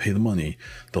decide to pay the money,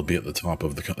 they'll be at the top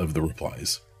of the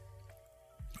replies.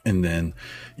 And then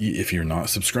if you're not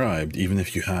subscribed, even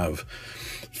if you have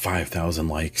 5,000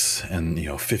 likes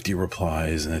and 50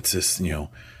 replies, and it's just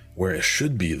where it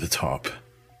should be the top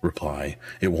reply,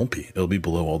 it won't be. It'll be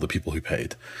below all the people who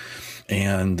paid.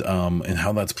 And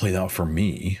how that's played out for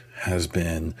me has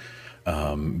been,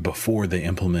 before they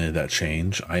implemented that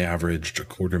change, I averaged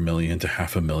 250,000 to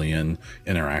 500,000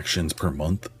 interactions per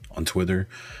month on Twitter,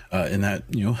 and that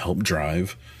helped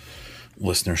drive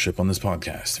listenership on this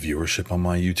podcast, viewership on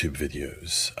my YouTube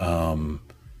videos.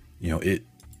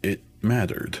 It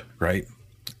mattered, right?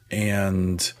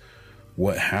 And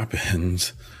what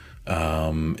happened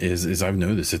is I've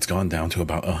noticed it's gone down to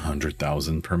about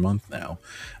 100,000 per month now,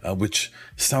 which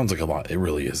sounds like a lot. It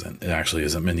really isn't. It actually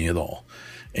isn't many at all.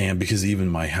 And because even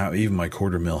my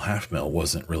 250,000, 500,000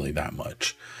 wasn't really that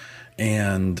much.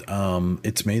 And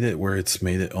it's made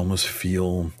it almost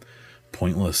feel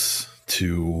pointless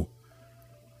to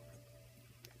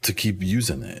keep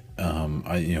using it.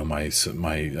 My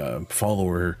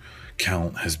follower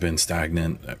count has been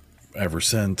stagnant ever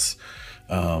since.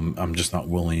 I'm just not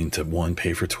willing to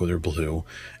pay for Twitter Blue,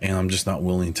 and I'm just not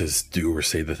willing to do or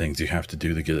say the things you have to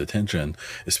do to get attention,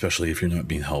 especially if you're not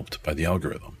being helped by the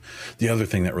algorithm. The other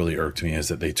thing that really irked me is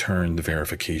that they turned the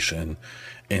verification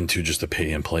into just a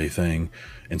pay and play thing.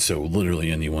 And so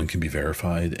literally anyone can be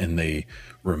verified, and they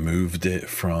removed it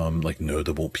from like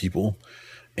notable people.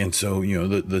 And so,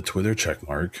 the Twitter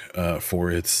checkmark,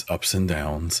 for its ups and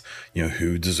downs,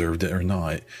 who deserved it or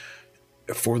not,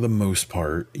 for the most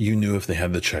part, you knew if they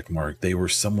had the check mark, they were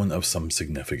someone of some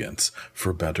significance,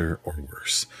 for better or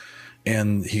worse.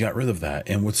 And he got rid of that.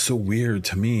 And what's so weird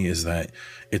to me is that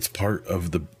it's part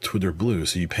of the Twitter Blue.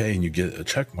 So you pay and you get a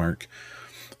check mark.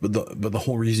 But the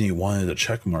whole reason you wanted a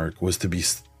check mark was to be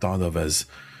thought of as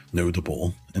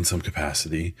notable in some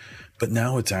capacity. But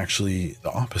now it's actually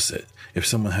the opposite. If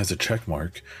someone has a check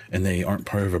mark and they aren't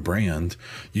part of a brand,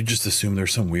 you just assume they're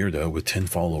some weirdo with 10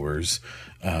 followers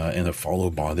and a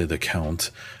follow-botted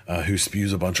account who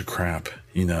spews a bunch of crap,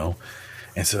 And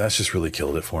so that's just really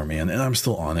killed it for me. And I'm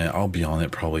still on it. I'll be on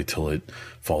it probably till it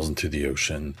falls into the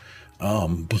ocean.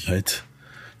 But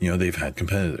they've had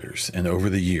competitors. And over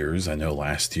the years, I know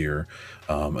last year,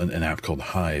 an app called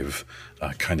Hive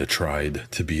kind of tried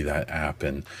to be that app.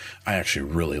 And I actually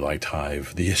really liked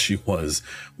Hive. The issue was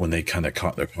when they kind of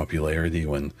caught their popularity,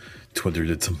 when Twitter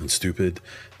did something stupid,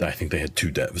 that I think they had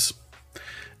 2 devs.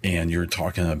 And you're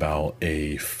talking about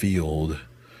a field,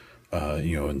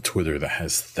 in Twitter that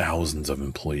has thousands of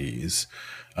employees,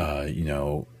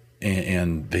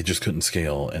 and they just couldn't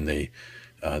scale, and they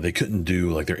couldn't do,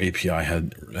 like, their API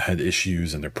had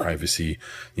issues, and their privacy,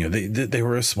 they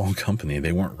were a small company.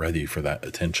 They weren't ready for that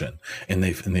attention, and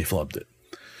they flubbed it.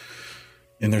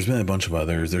 And there's been a bunch of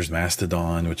others. There's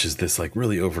Mastodon, which is this like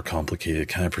really overcomplicated,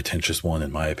 kind of pretentious one,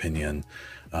 in my opinion.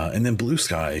 And then Blue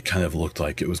Sky kind of looked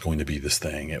like it was going to be this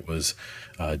thing. It was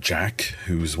Jack,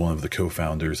 who's one of the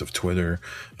co-founders of Twitter,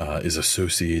 is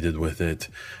associated with it.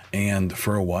 And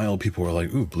for a while, people were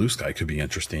like, ooh, Blue Sky could be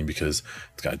interesting because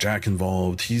it's got Jack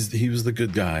involved. He was the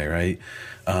good guy, right?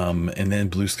 And then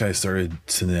Blue Sky started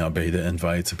sending out beta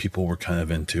invites, and people were kind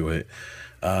of into it.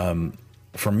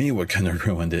 For me, what kind of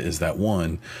ruined it is that,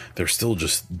 one, they're still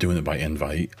just doing it by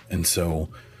invite. And so,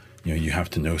 you have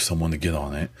to know someone to get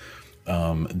on it.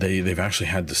 They've actually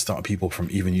had to stop people from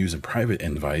even using private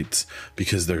invites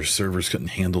because their servers couldn't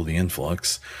handle the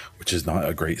influx, which is not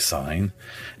a great sign.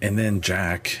 And then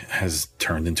Jack has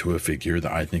turned into a figure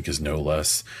that I think is no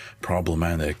less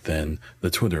problematic than the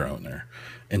Twitter owner.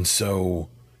 And so,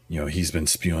 he's been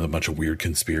spewing a bunch of weird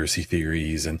conspiracy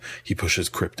theories, and he pushes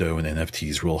crypto and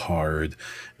NFTs real hard.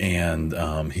 And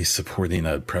he's supporting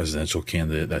a presidential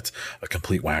candidate that's a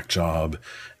complete whack job.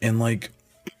 And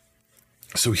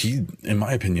so in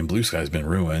my opinion, Blue Sky has been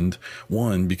ruined.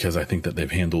 One, because I think that they've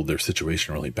handled their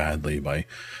situation really badly by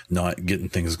not getting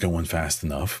things going fast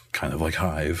enough, kind of like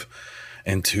Hive.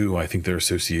 And 2, I think their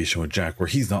association with Jack, where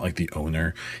he's not like the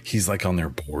owner, he's like on their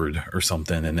board or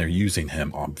something, and they're using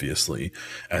him obviously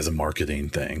as a marketing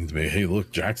thing to be, hey,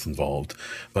 look, Jack's involved.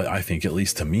 But I think, at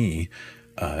least to me,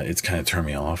 it's kind of turned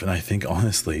me off. And I think,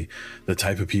 honestly, the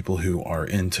type of people who are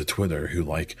into Twitter, who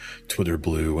like Twitter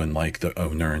Blue and like the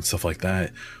owner and stuff like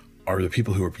that, are the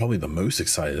people who are probably the most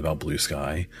excited about Blue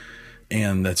Sky.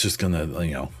 And that's just gonna,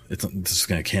 it's just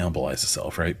gonna cannibalize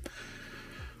itself, right?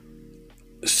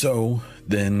 So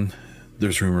then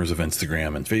there's rumors of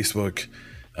Instagram and Facebook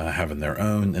having their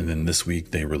own. And then this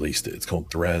week they released it. It's called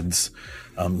Threads.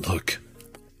 Look,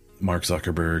 Mark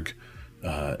Zuckerberg,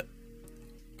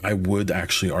 I would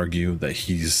actually argue that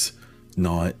he's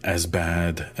not as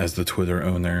bad as the Twitter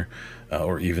owner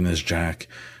or even as Jack.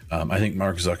 I think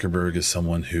Mark Zuckerberg is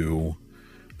someone who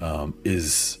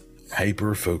is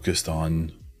hyper focused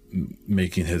on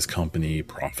making his company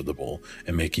profitable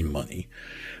and making money.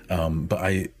 But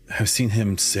I have seen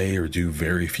him say or do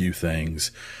very few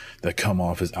things that come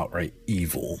off as outright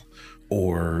evil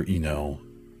or,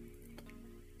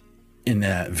 in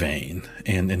that vein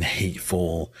and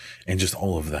hateful and just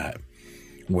all of that.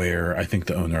 Where I think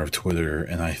the owner of Twitter,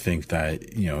 and I think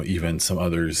that, even some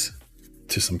others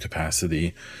to some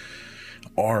capacity,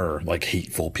 are like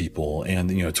hateful people.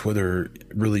 And, Twitter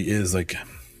really is like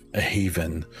a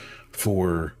haven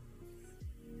for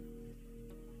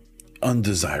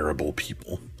undesirable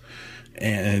people,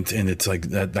 and it's like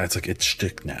that's like its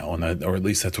shtick now, and or at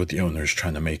least that's what the owner is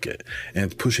trying to make it, and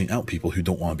it's pushing out people who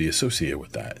don't want to be associated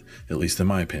with that, at least in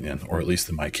my opinion, or at least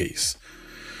in my case.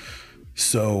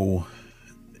 So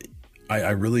I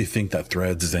really think that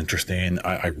Threads is interesting.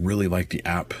 I really like the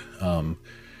app.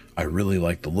 I really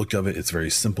like the look of it. It's very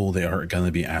simple. They are going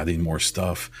to be adding more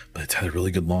stuff, but it's had a really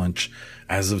good launch.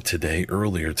 As of today,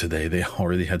 earlier today, they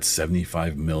already had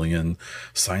 75 million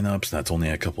signups. That's only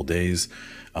a couple days.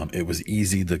 It was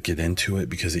easy to get into it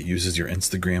because it uses your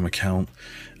Instagram account.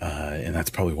 And that's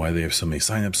probably why they have so many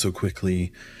signups so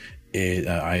quickly.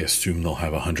 I assume they'll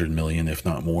have 100 million, if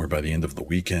not more, by the end of the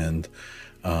weekend.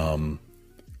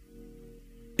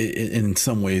 In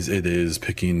some ways, it is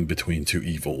picking between 2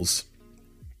 evils.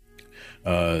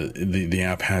 The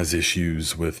app has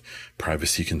issues with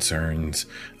privacy concerns.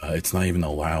 It's not even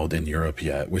allowed in Europe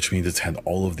yet, which means it's had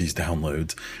all of these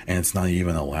downloads, and it's not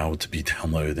even allowed to be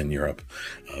downloaded in Europe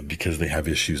because they have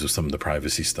issues with some of the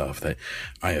privacy stuff that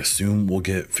I assume will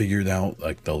get figured out.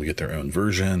 Like they'll get their own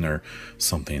version or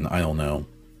something. I don't know.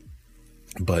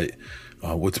 But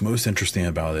what's most interesting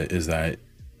about it is that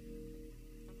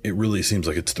it really seems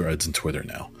like it's Threads and Twitter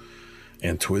now.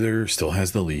 And Twitter still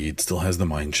has the lead, still has the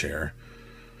mind share.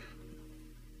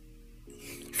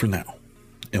 For now.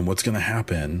 And what's going to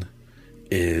happen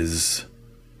is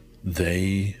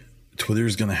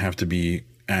Twitter's going to have to be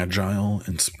agile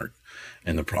and smart.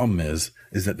 And the problem is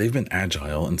that they've been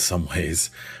agile in some ways,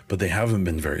 but they haven't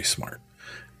been very smart.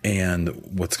 And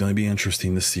what's going to be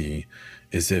interesting to see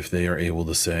is if they are able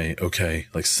to say, okay,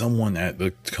 like someone at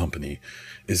the company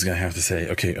is going to have to say,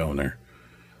 okay, owner,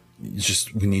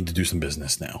 we need to do some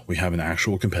business now. We have an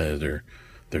actual competitor.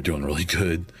 They're doing really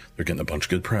good. They're getting a bunch of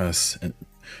good press. And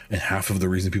half of the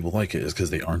reason people like it is because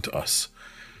they aren't us.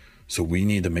 So we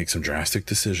need to make some drastic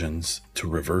decisions to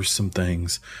reverse some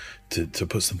things, to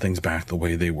put some things back the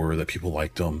way they were, that people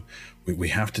liked them. We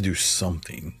have to do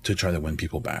something to try to win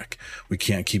people back. We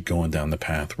can't keep going down the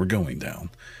path we're going down.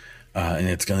 And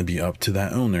it's going to be up to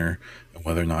that owner,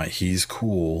 whether or not he's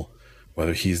cool,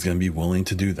 whether he's going to be willing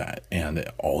to do that. And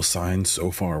all signs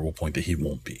so far will point that he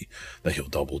won't be, that he'll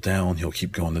double down. He'll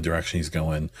keep going the direction he's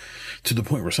going, to the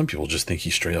point where some people just think he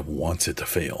straight up wants it to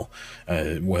fail.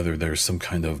 Whether there's some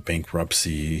kind of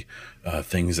bankruptcy,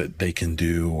 things that they can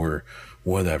do or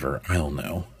whatever, I don't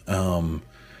know.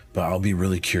 But I'll be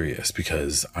really curious,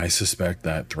 because I suspect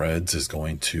that Threads is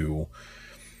going to,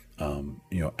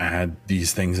 add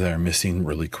these things that are missing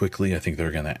really quickly. I think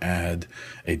they're going to add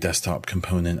a desktop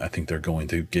component. I think they're going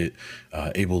to get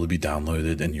able to be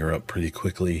downloaded in Europe pretty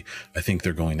quickly. I think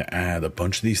they're going to add a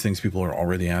bunch of these things people are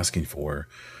already asking for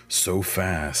so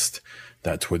fast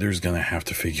that Twitter's going to have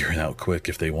to figure it out quick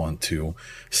if they want to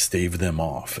stave them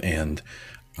off. And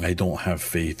I don't have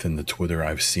faith in the Twitter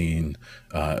I've seen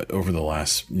over the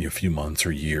last few months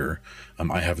or year.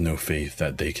 I have no faith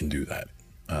that they can do that.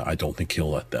 I don't think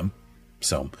he'll let them.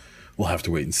 So we'll have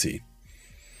to wait and see.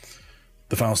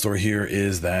 The final story here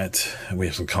is that we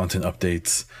have some content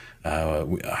updates.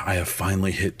 I have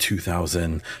finally hit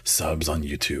 2,000 subs on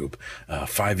YouTube.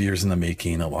 5 years in the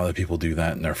making. A lot of people do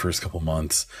that in their first couple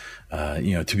months.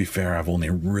 To be fair, I've only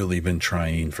really been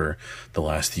trying for the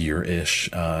last year-ish,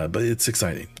 but it's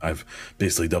exciting. I've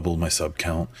basically doubled my sub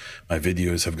count. My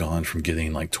videos have gone from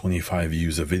getting like 25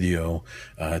 views a video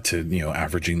to,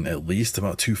 averaging at least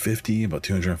about 250, about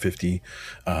 250,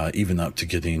 even up to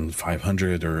getting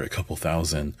 500 or a couple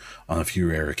thousand on a few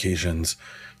rare occasions.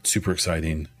 Super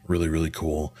exciting, really, really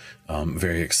cool.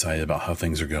 Very excited about how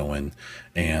things are going.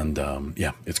 And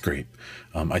it's great.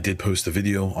 I did post a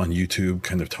video on YouTube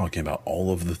kind of talking about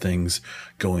all of the things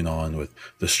going on with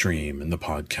the stream and the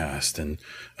podcast and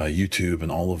YouTube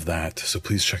and all of that. So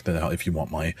please check that out if you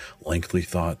want my lengthy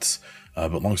thoughts.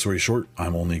 But long story short,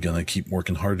 I'm only going to keep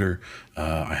working harder.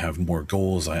 I have more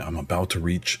goals. I'm about to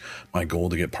reach my goal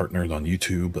to get partnered on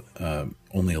YouTube,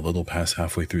 only a little past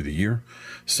halfway through the year.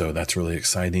 So that's really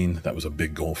exciting. That was a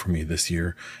big goal for me this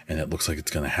year, and it looks like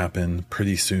it's going to happen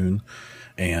pretty soon.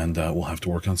 And we'll have to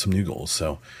work on some new goals.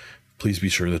 So please be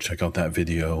sure to check out that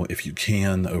video if you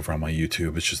can over on my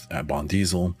YouTube. It's just at Bond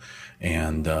Diesel,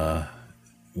 and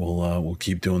we'll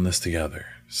keep doing this together.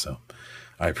 So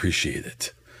I appreciate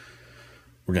it.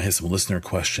 We're going to hit some listener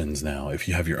questions now. If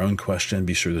you have your own question,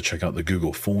 be sure to check out the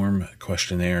Google form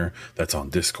questionnaire that's on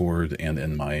Discord and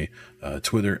in my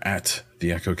Twitter at the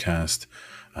EchoCast.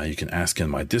 You can ask in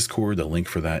my Discord. The link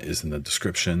for that is in the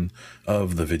description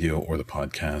of the video or the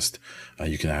podcast.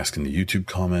 You can ask in the YouTube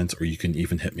comments, or you can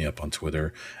even hit me up on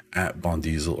Twitter at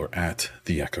Bondiesel or at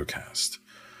the EchoCast.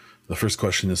 The first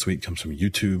question this week comes from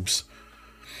YouTube's.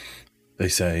 They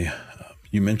say,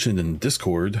 you mentioned in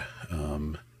Discord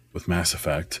with Mass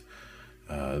Effect,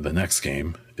 the next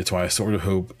game. It's why I sort of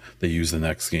hope they use the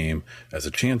next game as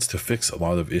a chance to fix a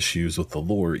lot of issues with the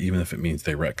lore, even if it means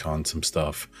they retcon some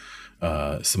stuff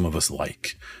some of us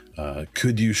like.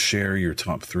 Could you share your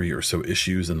top 3 or so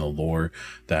issues in the lore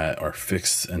that are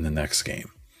fixed in the next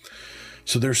game?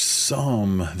 So there's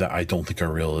some that I don't think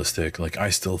are realistic. Like, I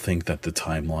still think that the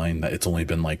timeline, that it's only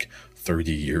been like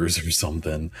 30 years or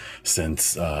something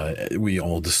since we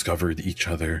all discovered each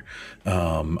other.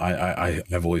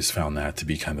 I've always found that to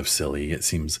be kind of silly. It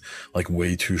seems like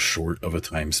way too short of a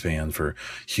time span for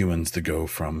humans to go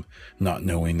from not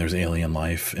knowing there's alien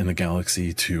life in the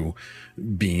galaxy to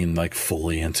being like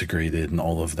fully integrated and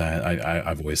all of that.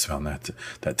 I've always found that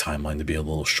timeline to be a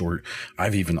little short.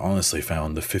 I've even honestly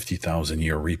found the 50,000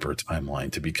 year Reaper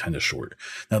timeline to be kind of short.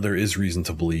 Now, there is reason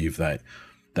to believe that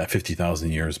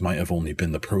 50,000 years might have only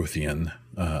been the Prothean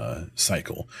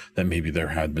cycle, that maybe there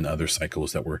had been other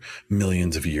cycles that were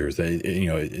millions of years, that,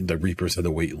 the Reapers had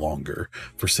to wait longer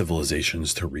for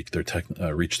civilizations to reach their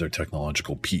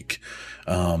technological peak.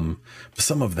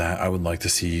 Some of that I would like to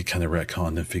see kind of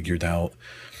retconned and figured out.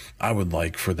 I would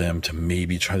like for them to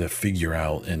maybe try to figure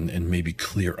out and maybe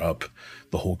clear up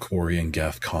the whole Corey and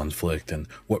Geth conflict and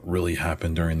what really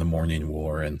happened during the Morning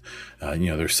War. And,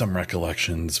 there's some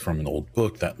recollections from an old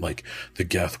book that like the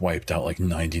Geth wiped out like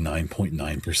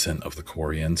 99.9% of the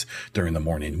Corians during the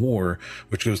Morning War,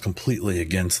 which goes completely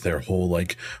against their whole,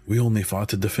 like, we only fought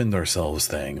to defend ourselves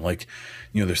thing. Like,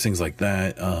 there's things like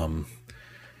that.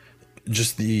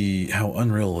 just how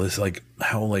unrealistic, like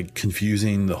how like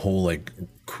confusing the whole like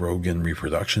Krogan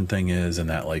reproduction thing is, and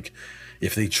that like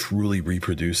if they truly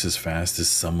reproduce as fast as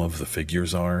some of the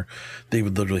figures are, they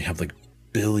would literally have like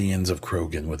billions of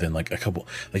Krogan within like a couple,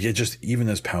 like it just, even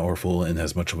as powerful and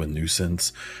as much of a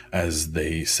nuisance as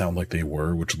they sound like they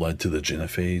were, which led to the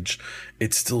genophage,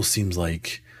 it still seems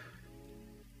like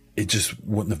it just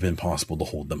wouldn't have been possible to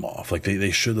hold them off. Like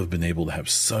they should have been able to have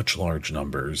such large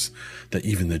numbers that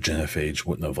even the genophage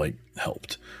wouldn't have like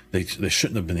helped. They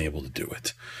shouldn't have been able to do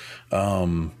it.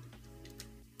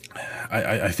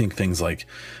 I think things like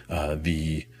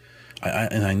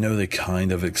and I know they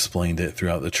kind of explained it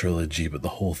throughout the trilogy, but the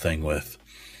whole thing with,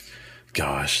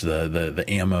 gosh, the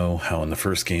ammo, how in the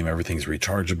first game everything's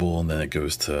rechargeable and then it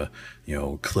goes to,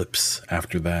 clips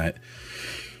after that.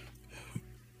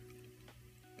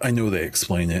 I know they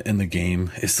explain it in the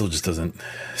game. It still just doesn't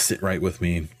sit right with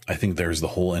me. I think there's the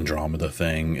whole Andromeda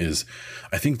thing is,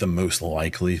 I think the most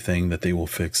likely thing that they will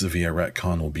fix via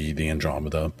retcon will be the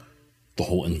Andromeda, the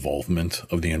whole involvement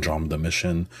of the Andromeda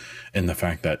mission, and the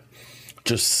fact that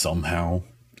just somehow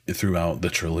throughout the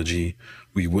trilogy,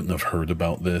 we wouldn't have heard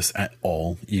about this at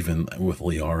all, even with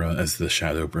Liara as the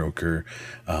Shadow Broker,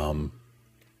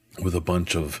 with a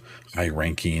bunch of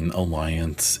high-ranking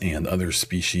Alliance and other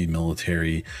species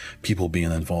military people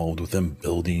being involved with them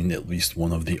building at least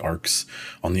one of the arcs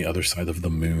on the other side of the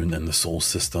moon and the Sol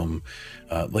system.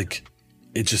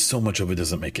 It just, so much of it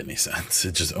doesn't make any sense.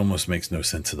 It just almost makes no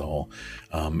sense at all.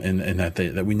 And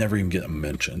that we never even get a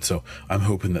mention. So I'm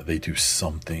hoping that they do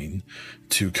something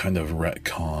to kind of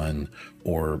retcon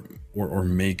or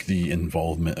make the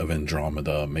involvement of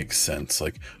Andromeda make sense.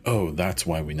 Like, oh, that's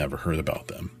why we never heard about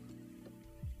them.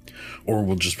 Or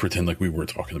we'll just pretend like we were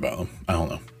talking about them. I don't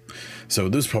know. So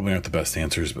those probably aren't the best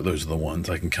answers, but those are the ones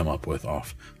I can come up with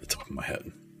off the top of my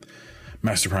head.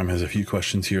 Master Prime has a few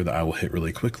questions here that I will hit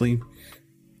really quickly.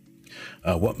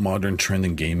 What modern trend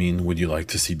in gaming would you like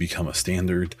to see become a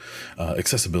standard?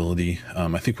 Accessibility.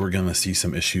 I think we're going to see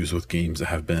some issues with games that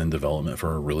have been in development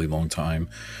for a really long time,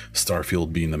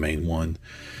 Starfield being the main one,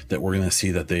 that we're going to see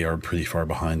that they are pretty far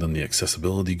behind on the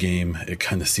accessibility game. It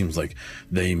kind of seems like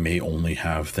they may only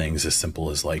have things as simple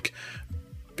as like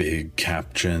big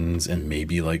captions and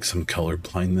maybe like some color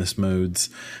blindness modes,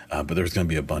 but there's going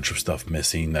to be a bunch of stuff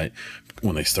missing that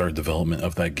when they started development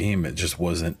of that game, it just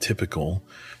wasn't typical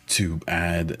to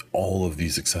add all of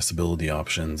these accessibility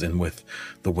options. And with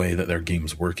the way that their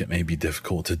games work, it may be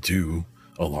difficult to do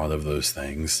a lot of those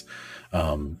things.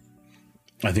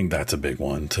 I think that's a big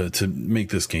one to make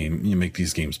this game, make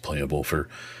these games playable for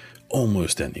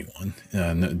almost anyone,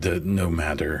 no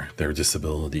matter their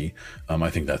disability. I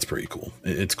think that's pretty cool.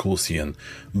 It's cool seeing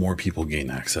more people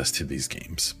gain access to these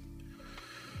games.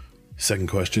 Second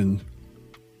question.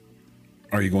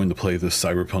 Are you going to play the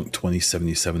Cyberpunk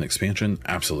 2077 expansion?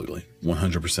 Absolutely.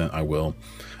 100% I will.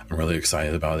 I'm really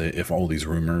excited about it. If all these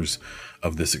rumors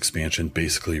of this expansion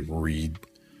basically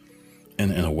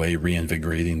in a way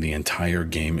reinvigorating the entire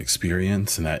game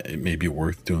experience and that it may be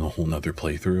worth doing a whole nother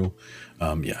playthrough,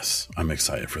 yes, I'm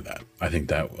excited for that. I think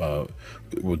that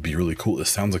would be really cool. It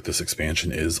sounds like this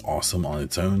expansion is awesome on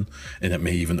its own, and it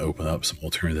may even open up some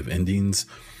alternative endings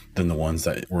than the ones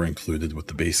that were included with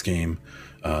the base game.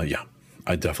 Yeah,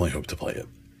 I definitely hope to play it.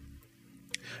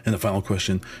 And the final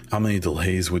question, how many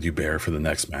delays would you bear for the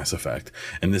next Mass Effect?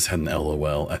 And this had an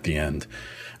LOL at the end.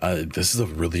 This is a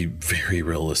really very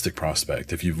realistic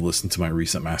prospect. If you've listened to my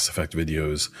recent Mass Effect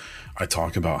videos, I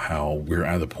talk about how we're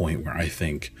at a point where I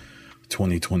think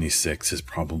 2026 is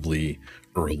probably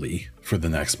early for the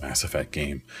next Mass Effect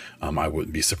game. I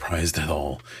wouldn't be surprised at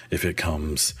all if it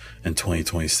comes in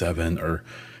 2027 or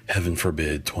heaven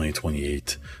forbid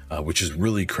 2028, which is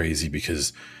really crazy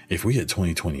because if we hit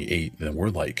 2028, then we're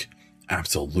like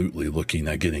absolutely looking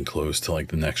at getting close to like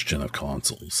the next gen of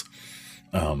consoles.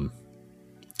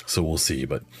 So we'll see,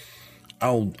 but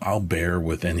I'll bear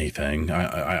with anything.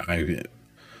 They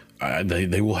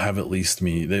will have at least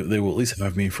me. They will at least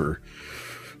have me for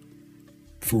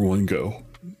one go,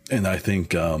 and I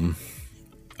think I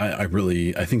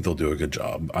think they'll do a good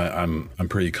job. I'm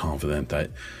pretty confident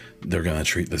that they're gonna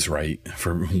treat this right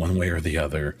for one way or the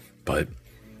other. But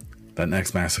that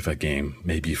next Mass Effect game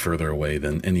may be further away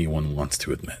than anyone wants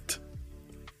to admit.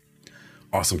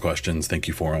 Awesome questions. Thank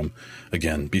you for them.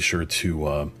 Again, be sure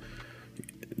to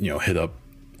hit up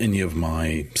any of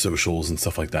my socials and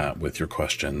stuff like that with your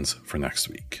questions for next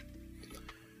week.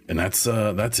 And that's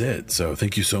it. So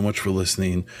thank you so much for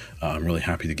listening. I'm really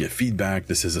happy to get feedback.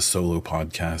 This is a solo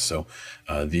podcast, so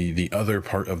the other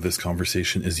part of this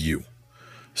conversation is you.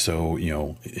 So,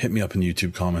 hit me up in the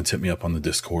YouTube comments, hit me up on the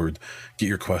Discord, get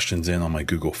your questions in on my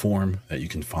Google form that you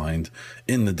can find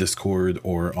in the Discord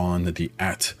or on the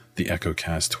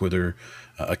 @EchoCast Twitter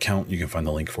account. You can find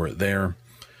the link for it there.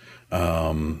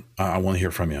 I want to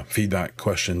hear from you. Feedback,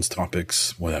 questions,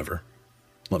 topics, whatever.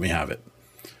 Let me have it.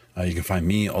 You can find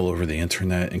me all over the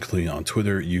internet, including on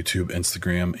Twitter, YouTube,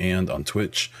 Instagram, and on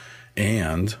Twitch,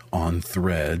 and on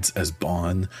Threads as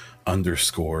Bon_Diesel.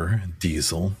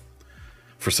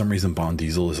 For some reason, Bon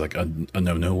Diesel is like a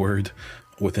no word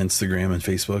with Instagram and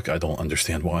Facebook. I don't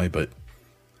understand why, but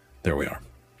there we are.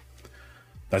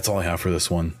 That's all I have for this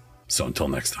one. So until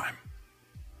next time.